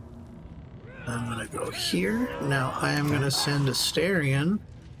 I'm gonna go here. Now I am gonna send Astarion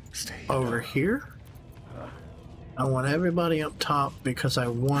over here. I want everybody up top because I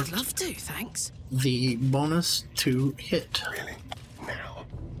want I'd love to, thanks. the bonus to hit. Really? Now?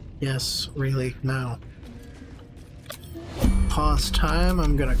 Yes, really, now. Pause time.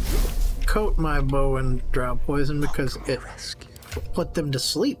 I'm gonna coat my bow in drow poison because it put them to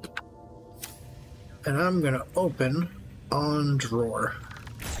sleep. And I'm gonna open on Drawer.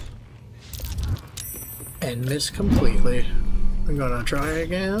 And miss completely. I'm gonna try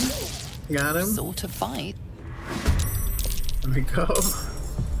again. Got him. Sort of fight. There we go.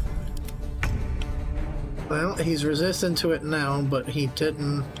 Well, he's resistant to it now, but he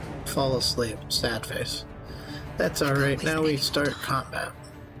didn't fall asleep. Sad face. That's alright, now we start combat.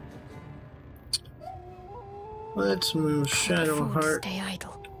 Let's move Shadowheart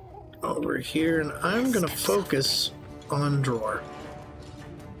over here, and I'm gonna focus on Drawer.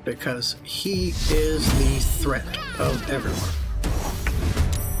 Because he is the threat of everyone.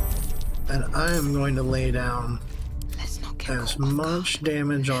 And I am going to lay down as much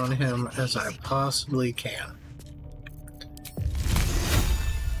damage on him as I possibly can.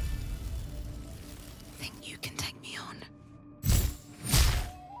 Think you can take me on?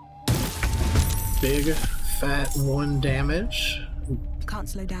 Big, fat 1 damage. Can't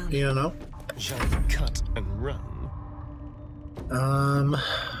slow down. You know? Shall we cut and run?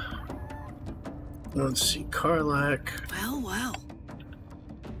 Let's see, Karlak. Well, well.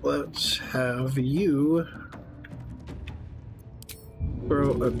 Let's have you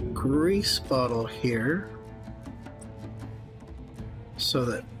throw a grease bottle here so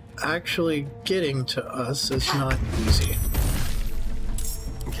that actually getting to us is not easy.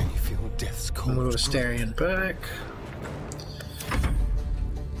 Can you feel death's cold? Move Astarion back.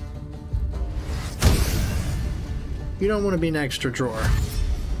 You don't want to be next to Drawer.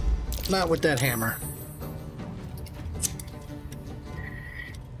 Not with that hammer.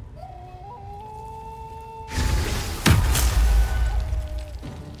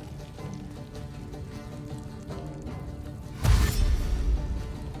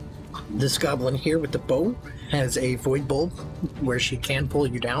 This goblin here with the bow has a void bulb where she can pull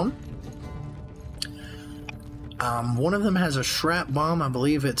you down. One of them has a shrap bomb. I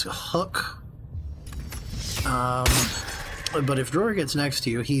believe it's a hook. But if Drawer gets next to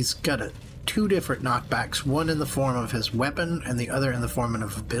you, he's got 2 different knockbacks, one in the form of his weapon and the other in the form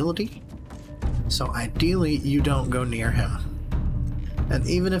of ability. So ideally, you don't go near him. And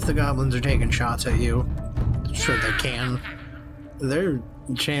even if the goblins are taking shots at you, sure they can. Their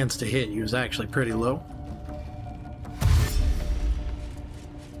chance to hit you is actually pretty low.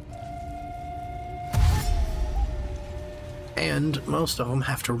 And most of them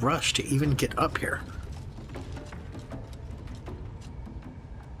have to rush to even get up here.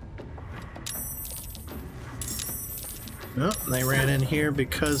 Oh, they ran in here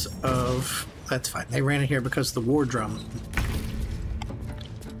because of... That's fine. They ran in here because of the war drum.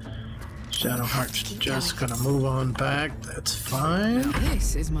 Shadowheart's just gonna move on back. That's fine.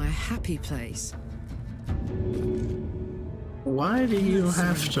 This is my happy place. Why do you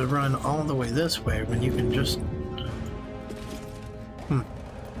have to run all the way this way when you can just...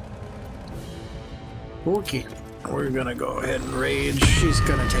 Wuakeen. We're gonna go ahead and rage. She's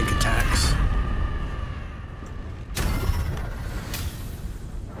gonna take attacks.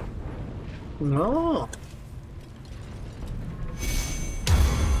 No.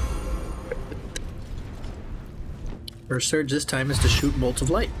 Her surge this time is to shoot bolts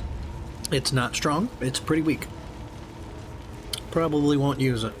of light. It's not strong, it's pretty weak. Probably won't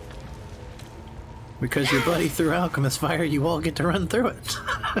use it. Because your buddy threw Alchemist Fire, you all get to run through it.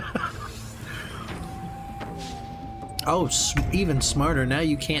 Oh, even smarter, now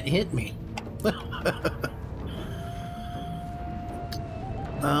you can't hit me.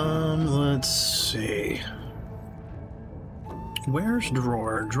 Let's see. Where's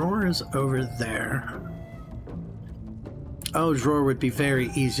Drawer? Drawer is over there. Oh, Drawer would be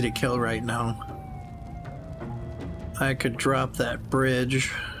very easy to kill right now. I could drop that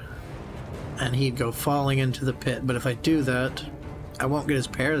bridge and he'd go falling into the pit, but if I do that, I won't get his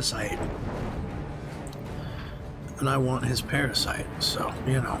parasite. And I want his parasite, so,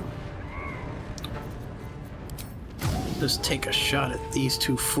 you know. Just take a shot at these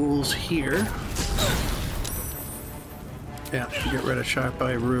two fools here. Yeah, get rid of Sharp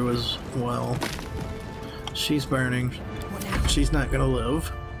Eye Rue as well. She's burning. She's not gonna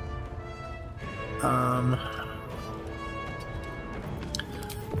live.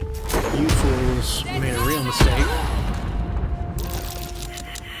 You fools made a real mistake.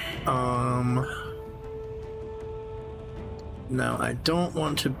 Now I don't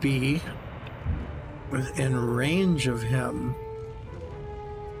want to be within range of him,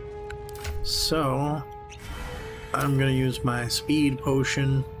 so I'm gonna use my speed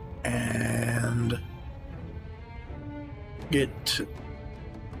potion and get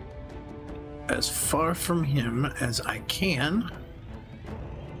as far from him as I can.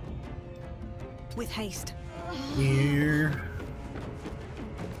 With haste. Here.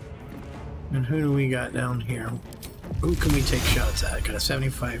 And who do we got down here? Who can we take shots at? Got a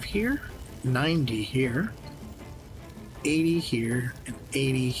 75 here, 90 here, 80 here, and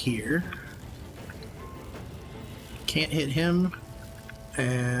 80 here. Can't hit him,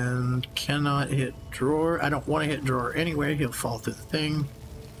 and cannot hit Drawer. I don't want to hit Drawer anyway, he'll fall through the thing.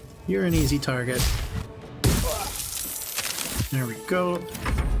 You're an easy target. There we go.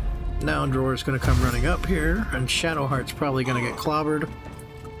 Now Drawer's gonna come running up here, and Shadowheart's probably gonna get clobbered.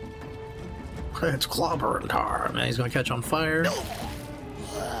 It's clobbering time. Now he's gonna catch on fire.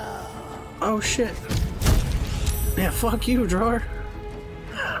 Oh shit. Yeah, fuck you, Drawer.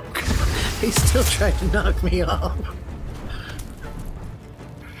 He still tried to knock me off.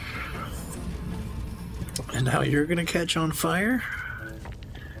 And now you're gonna catch on fire?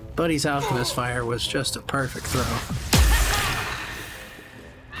 Buddy's Alchemist Fire was just a perfect throw.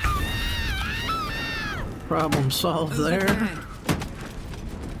 Problem solved there.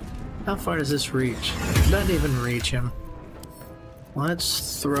 How far does this reach? Doesn't even reach him.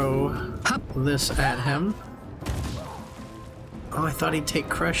 Let's throw this at him. Oh, I thought he'd take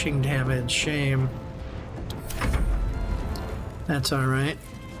crushing damage. Shame. That's alright.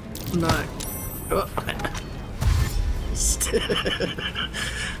 Not... Oh.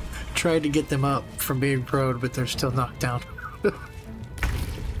 Tried to get them up from being prone, but they're still knocked down.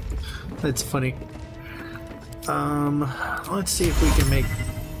 That's funny. Let's see if we can make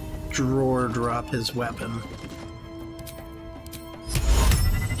Drawer drop his weapon.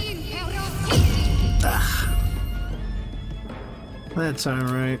 Ugh. That's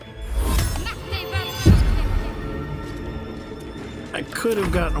alright. I could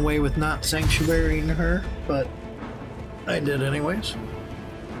have gotten away with not sanctuarying her, but I did anyways.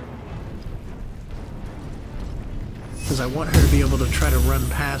 Because I want her to be able to try to run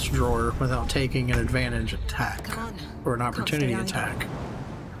past Drawer without taking an advantage attack or an opportunity attack.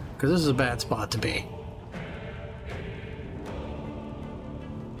 Because this is a bad spot to be.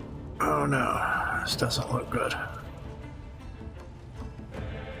 Oh no, this doesn't look good.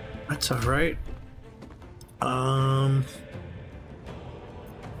 That's alright.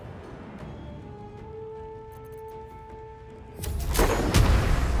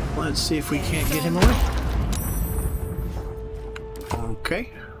 Let's see if we can't get him away. Okay.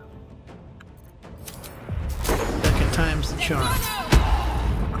 Second time's the charm.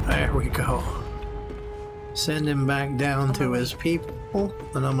 There we go. Send him back down to his people,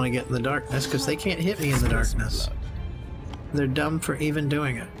 and I'm gonna get in the darkness because they can't hit me in the darkness. They're dumb for even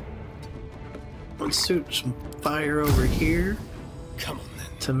doing it. Let's shoot some fire over here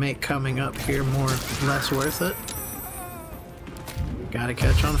to make coming up here less worth it. Gotta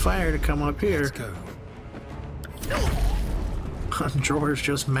catch on fire to come up here. Let's go. Drawer's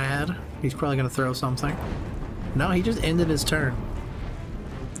just mad. He's probably gonna throw something. No, he just ended his turn.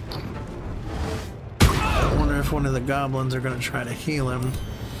 I wonder if one of the goblins are gonna try to heal him.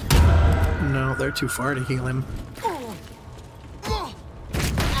 No, they're too far to heal him.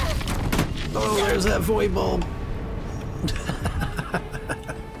 Oh, there's that void bulb.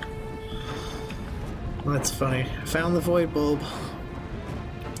 That's funny. Found the void bulb.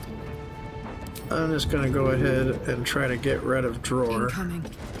 I'm just gonna go ahead and try to get rid of Drawer. Incoming.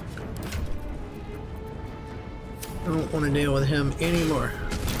 I don't want to deal with him anymore.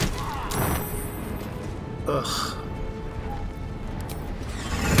 Ugh.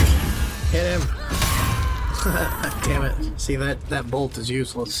 Hit him! Damn it. See, that bolt is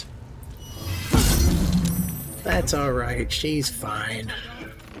useless. That's alright. She's fine.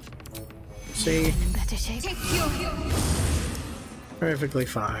 See? Better shape. Perfectly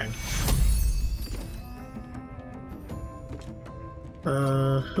fine.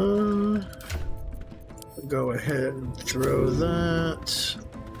 Go ahead and throw that.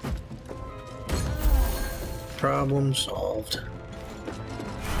 Problem solved.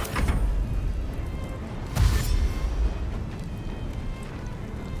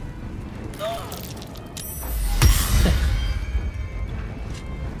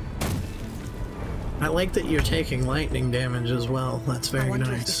 I like that you're taking lightning damage as well. That's very I wonder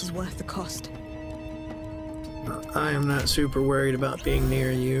nice. if this is worth the cost. I am not super worried about being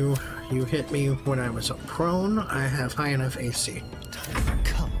near you. You hit me when I was prone. I have high enough AC.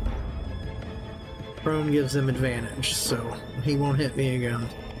 Prone gives them advantage, so he won't hit me again.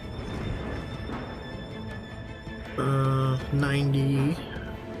 90,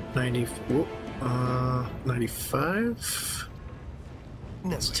 95.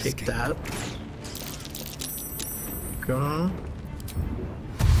 Let's take that. Go.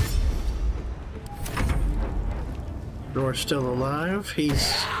 Door's still alive.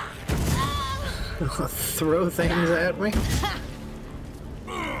 He's throw things at me.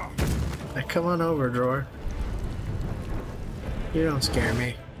 Now come on over, Drawer. You don't scare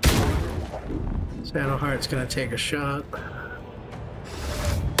me. Shadowheart's gonna take a shot.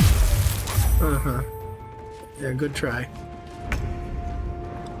 Yeah, good try.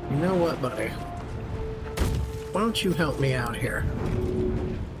 You know what, buddy? Why don't you help me out here?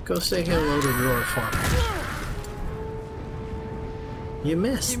 Go say hello to Drawer for me. You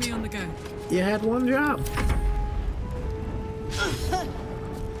missed. Give me on the go. You had one job.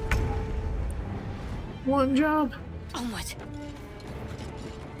 One job. Onward.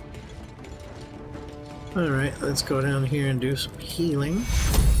 Alright, let's go down here and do some healing.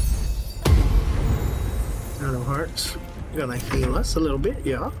 Shadowheart's gonna heal us a little bit,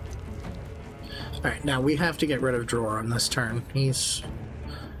 yeah. Alright, now we have to get rid of Drawer on this turn. He's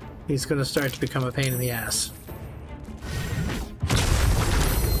gonna start to become a pain in the ass.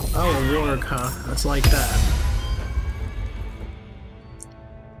 Oh, a warg, huh? That's like that.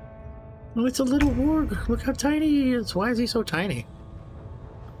 Oh, it's a little warg. Look how tiny he is. Why is he so tiny?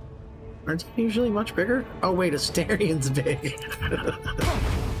 Aren't they usually much bigger? Oh wait, Astarion's big.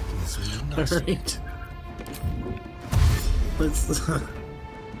 Alright. Let's...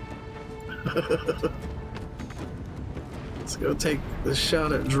 Let's go take the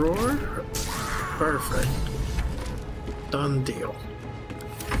shot at Drawer. Perfect. Done deal.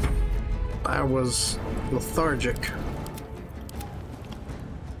 I was lethargic.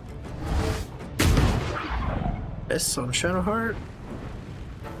 This on Shadowheart.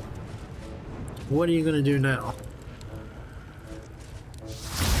 What are you gonna do now?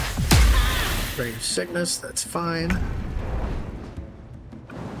 Brave sickness, that's fine.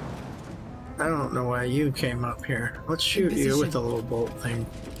 I don't know why you came up here. Let's shoot you with the little bolt thing.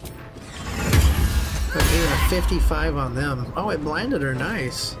 But even a 55 on them. Oh, it blinded her,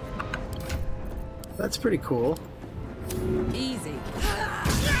 nice. That's pretty cool. Easy.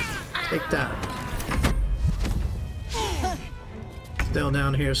 Take that. Still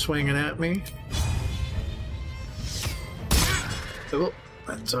down here swinging at me. Oh,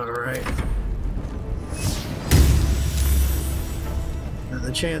 that's alright. And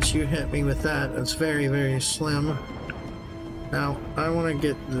the chance you hit me with that is very, very slim. Now, I want to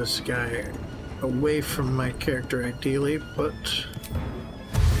get this guy away from my character ideally, but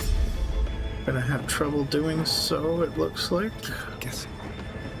gonna have trouble doing so, it looks like. Guessing.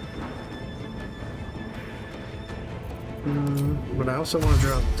 But I also want to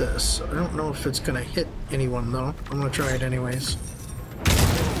drop this. I don't know if it's gonna hit anyone though. I'm gonna try it anyways.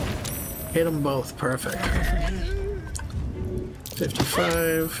 Hit them both, perfect.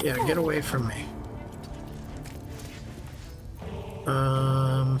 55, yeah, get away from me.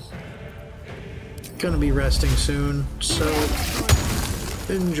 Gonna be resting soon, so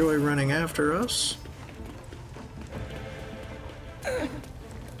enjoy running after us.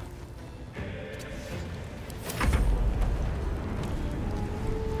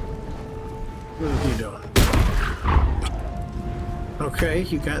 What are you doing? Okay,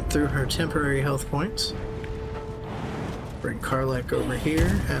 you got through her temporary health points. Bring Karlach over here,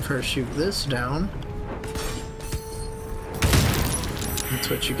 have her shoot this down. That's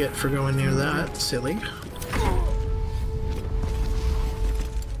what you get for going near that, silly.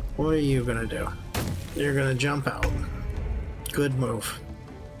 What are you gonna do? You're gonna jump out. Good move.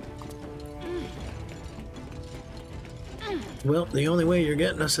 Well, the only way you're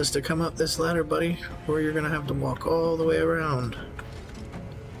getting us is to come up this ladder, buddy, or you're gonna have to walk all the way around.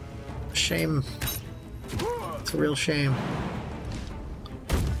 Shame. It's a real shame.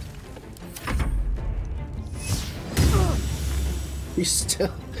 He's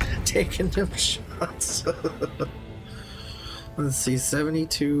still taking them shots. Let's see,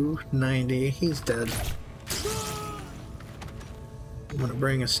 72, 90, he's dead. I'm gonna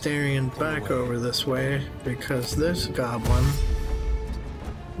bring Astarion back over this way because this goblin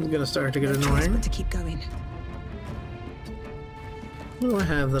is gonna start to get annoying. To keep going. What do I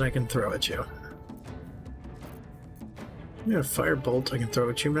have that I can throw at you? I got a firebolt I can throw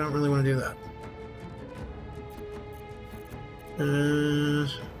at you, but I don't really want to do that.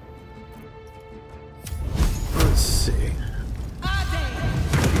 Let's see.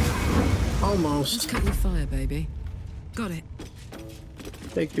 Almost. Let's cut your fire, baby. Got it.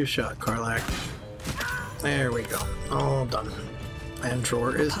 Take your shot, Karlach. There we go. All done. And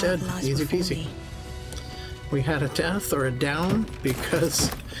Dror is dead. Easy peasy. We had a death or a down because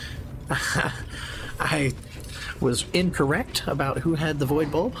I was incorrect about who had the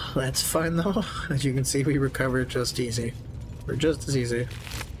void bulb. That's fine though. As you can see, we recovered just easy. Or just as easy.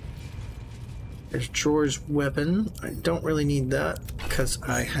 There's Dror's weapon. I don't really need that because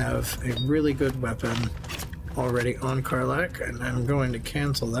I have a really good weapon already on Karlach, and I'm going to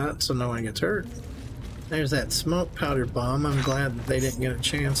cancel that so no one gets hurt. There's that smoke powder bomb. I'm glad that they didn't get a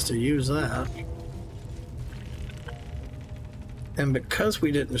chance to use that. And because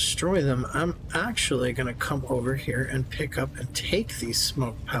we didn't destroy them, I'm actually going to come over here and pick up and take these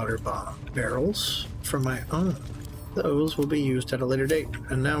smoke powder bomb barrels for my own. Those will be used at a later date.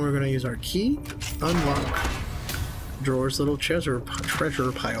 And now we're going to use our key, unlock Dror's little treasure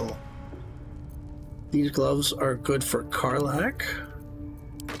pile. These gloves are good for Karlach.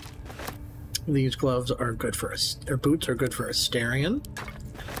 These gloves are good for or boots are good for Astarion.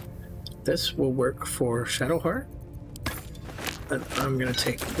 This will work for Shadowheart. And I'm gonna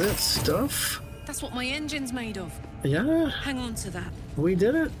take this stuff. That's what my engine's made of. Yeah. Hang on to that. We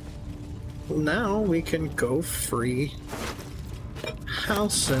did it. Now we can go free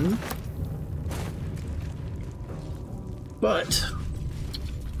Halsin. But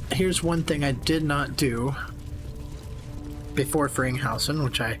here's one thing I did not do before freeing Halsin,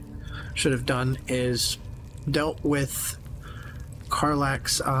 which I should have done, is dealt with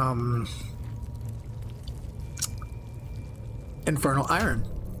Karlach's Infernal Iron.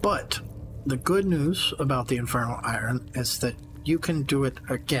 But the good news about the Infernal Iron is that you can do it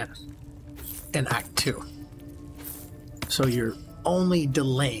again in Act 2. So you're only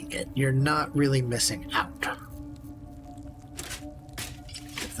delaying it. You're not really missing out.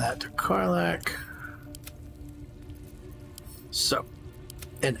 Give that to Karlach. So,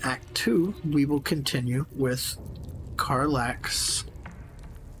 in Act 2, we will continue with Karlach's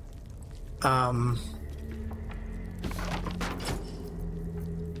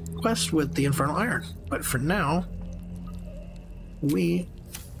quest with the Infernal Iron. But for now, we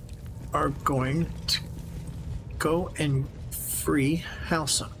are going to go and free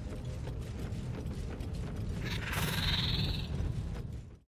Halsin.